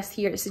got on my list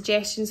here is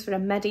suggestions for a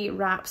midi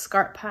wrap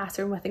skirt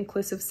pattern with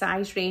inclusive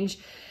size range.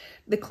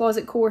 The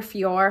Closet Core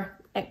Fior,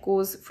 it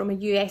goes from a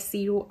US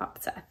 0 up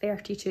to a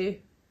 32.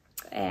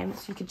 So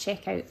you can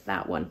check out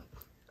that one.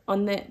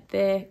 On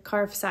the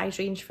curve size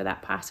range for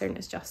that pattern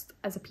is just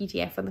as a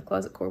PDF on the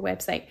Closet Core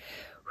website.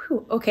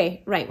 Whew,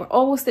 okay, right, we're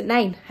almost at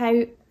 9.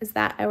 How is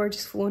that hour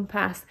just flown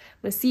past?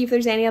 I'm going to see if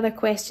there's any other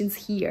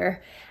questions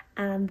here,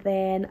 and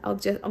then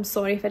I'm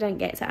sorry if I didn't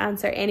get to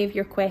answer any of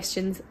your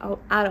questions.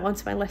 I'll add it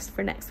onto my list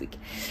for next week.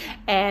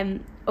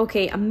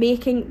 Okay, I'm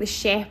making the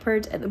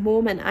shepherd at the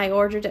moment. I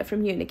ordered it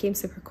from you and it came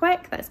super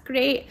quick. That's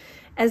great.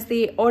 Is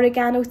the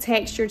oregano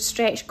textured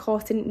stretch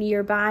cotton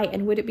nearby,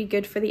 and would it be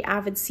good for the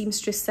avid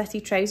seamstress city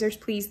trousers,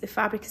 please? The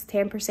fabric is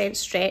 10%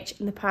 stretch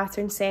and the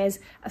pattern says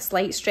a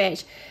slight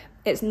stretch.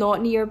 It's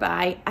not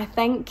nearby. I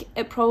think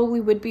it probably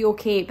would be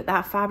okay, but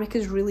that fabric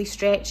is really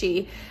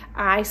stretchy.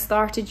 I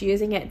started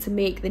using it to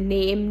make the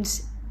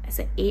named, is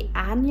it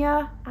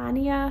Anya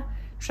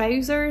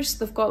trousers?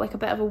 They've got like a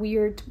bit of a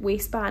weird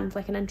waistband,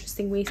 like an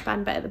interesting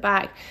waistband bit at the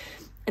back,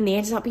 and they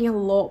ended up being a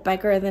lot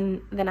bigger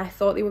than I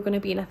thought they were going to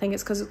be, and I think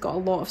it's because it's got a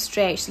lot of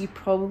stretch, so you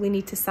probably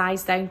need to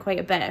size down quite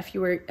a bit if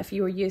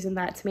you were using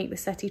that to make the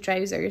city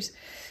trousers.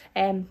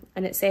 And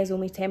it says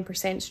only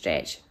 10%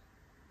 stretch.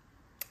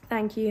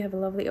 Thank you, have a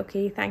lovely,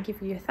 okay, thank you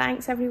for your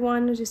thanks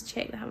everyone. I'll just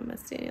check that I haven't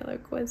missed any other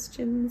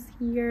questions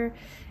here.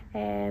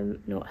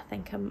 No, I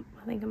think I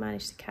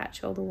managed to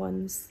catch all the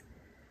ones.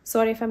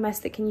 Sorry if I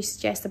missed it. Can you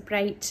suggest a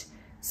bright,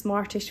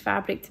 smartish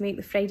fabric to make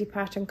the Friday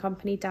Pattern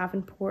Company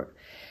Davenport?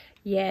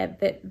 Yeah,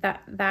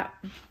 that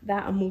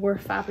Amour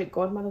fabric,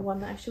 Godmother one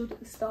that I showed at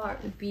the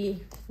start would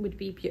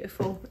be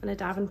beautiful in a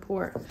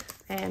Davenport.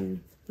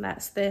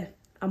 That's the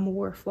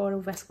Amour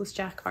Floral Viscose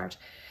Jacquard.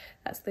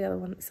 That's the other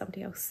one that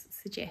somebody else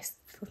suggests,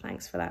 so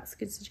thanks for that. It's a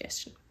good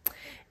suggestion.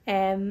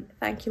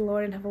 Thank you,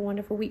 Lauren. Have a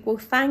wonderful week. Well,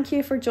 thank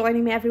you for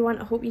joining me, everyone.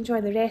 I hope you enjoy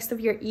the rest of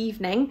your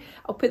evening.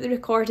 I'll put the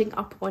recording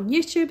up on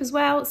YouTube as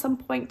well at some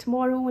point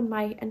tomorrow when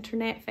my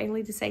internet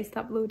finally decides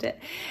to upload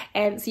it,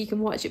 so you can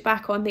watch it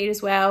back on there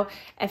as well.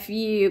 If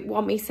you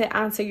want me to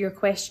answer your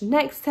question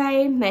next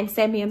time, then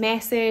send me a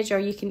message, or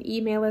you can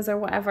email us or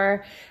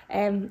whatever,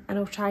 and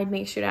I'll try and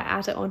make sure I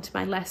add it onto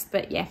my list.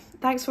 But yeah,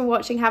 thanks for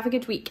watching. Have a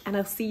good week, and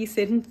I'll see you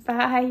soon.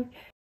 Bye.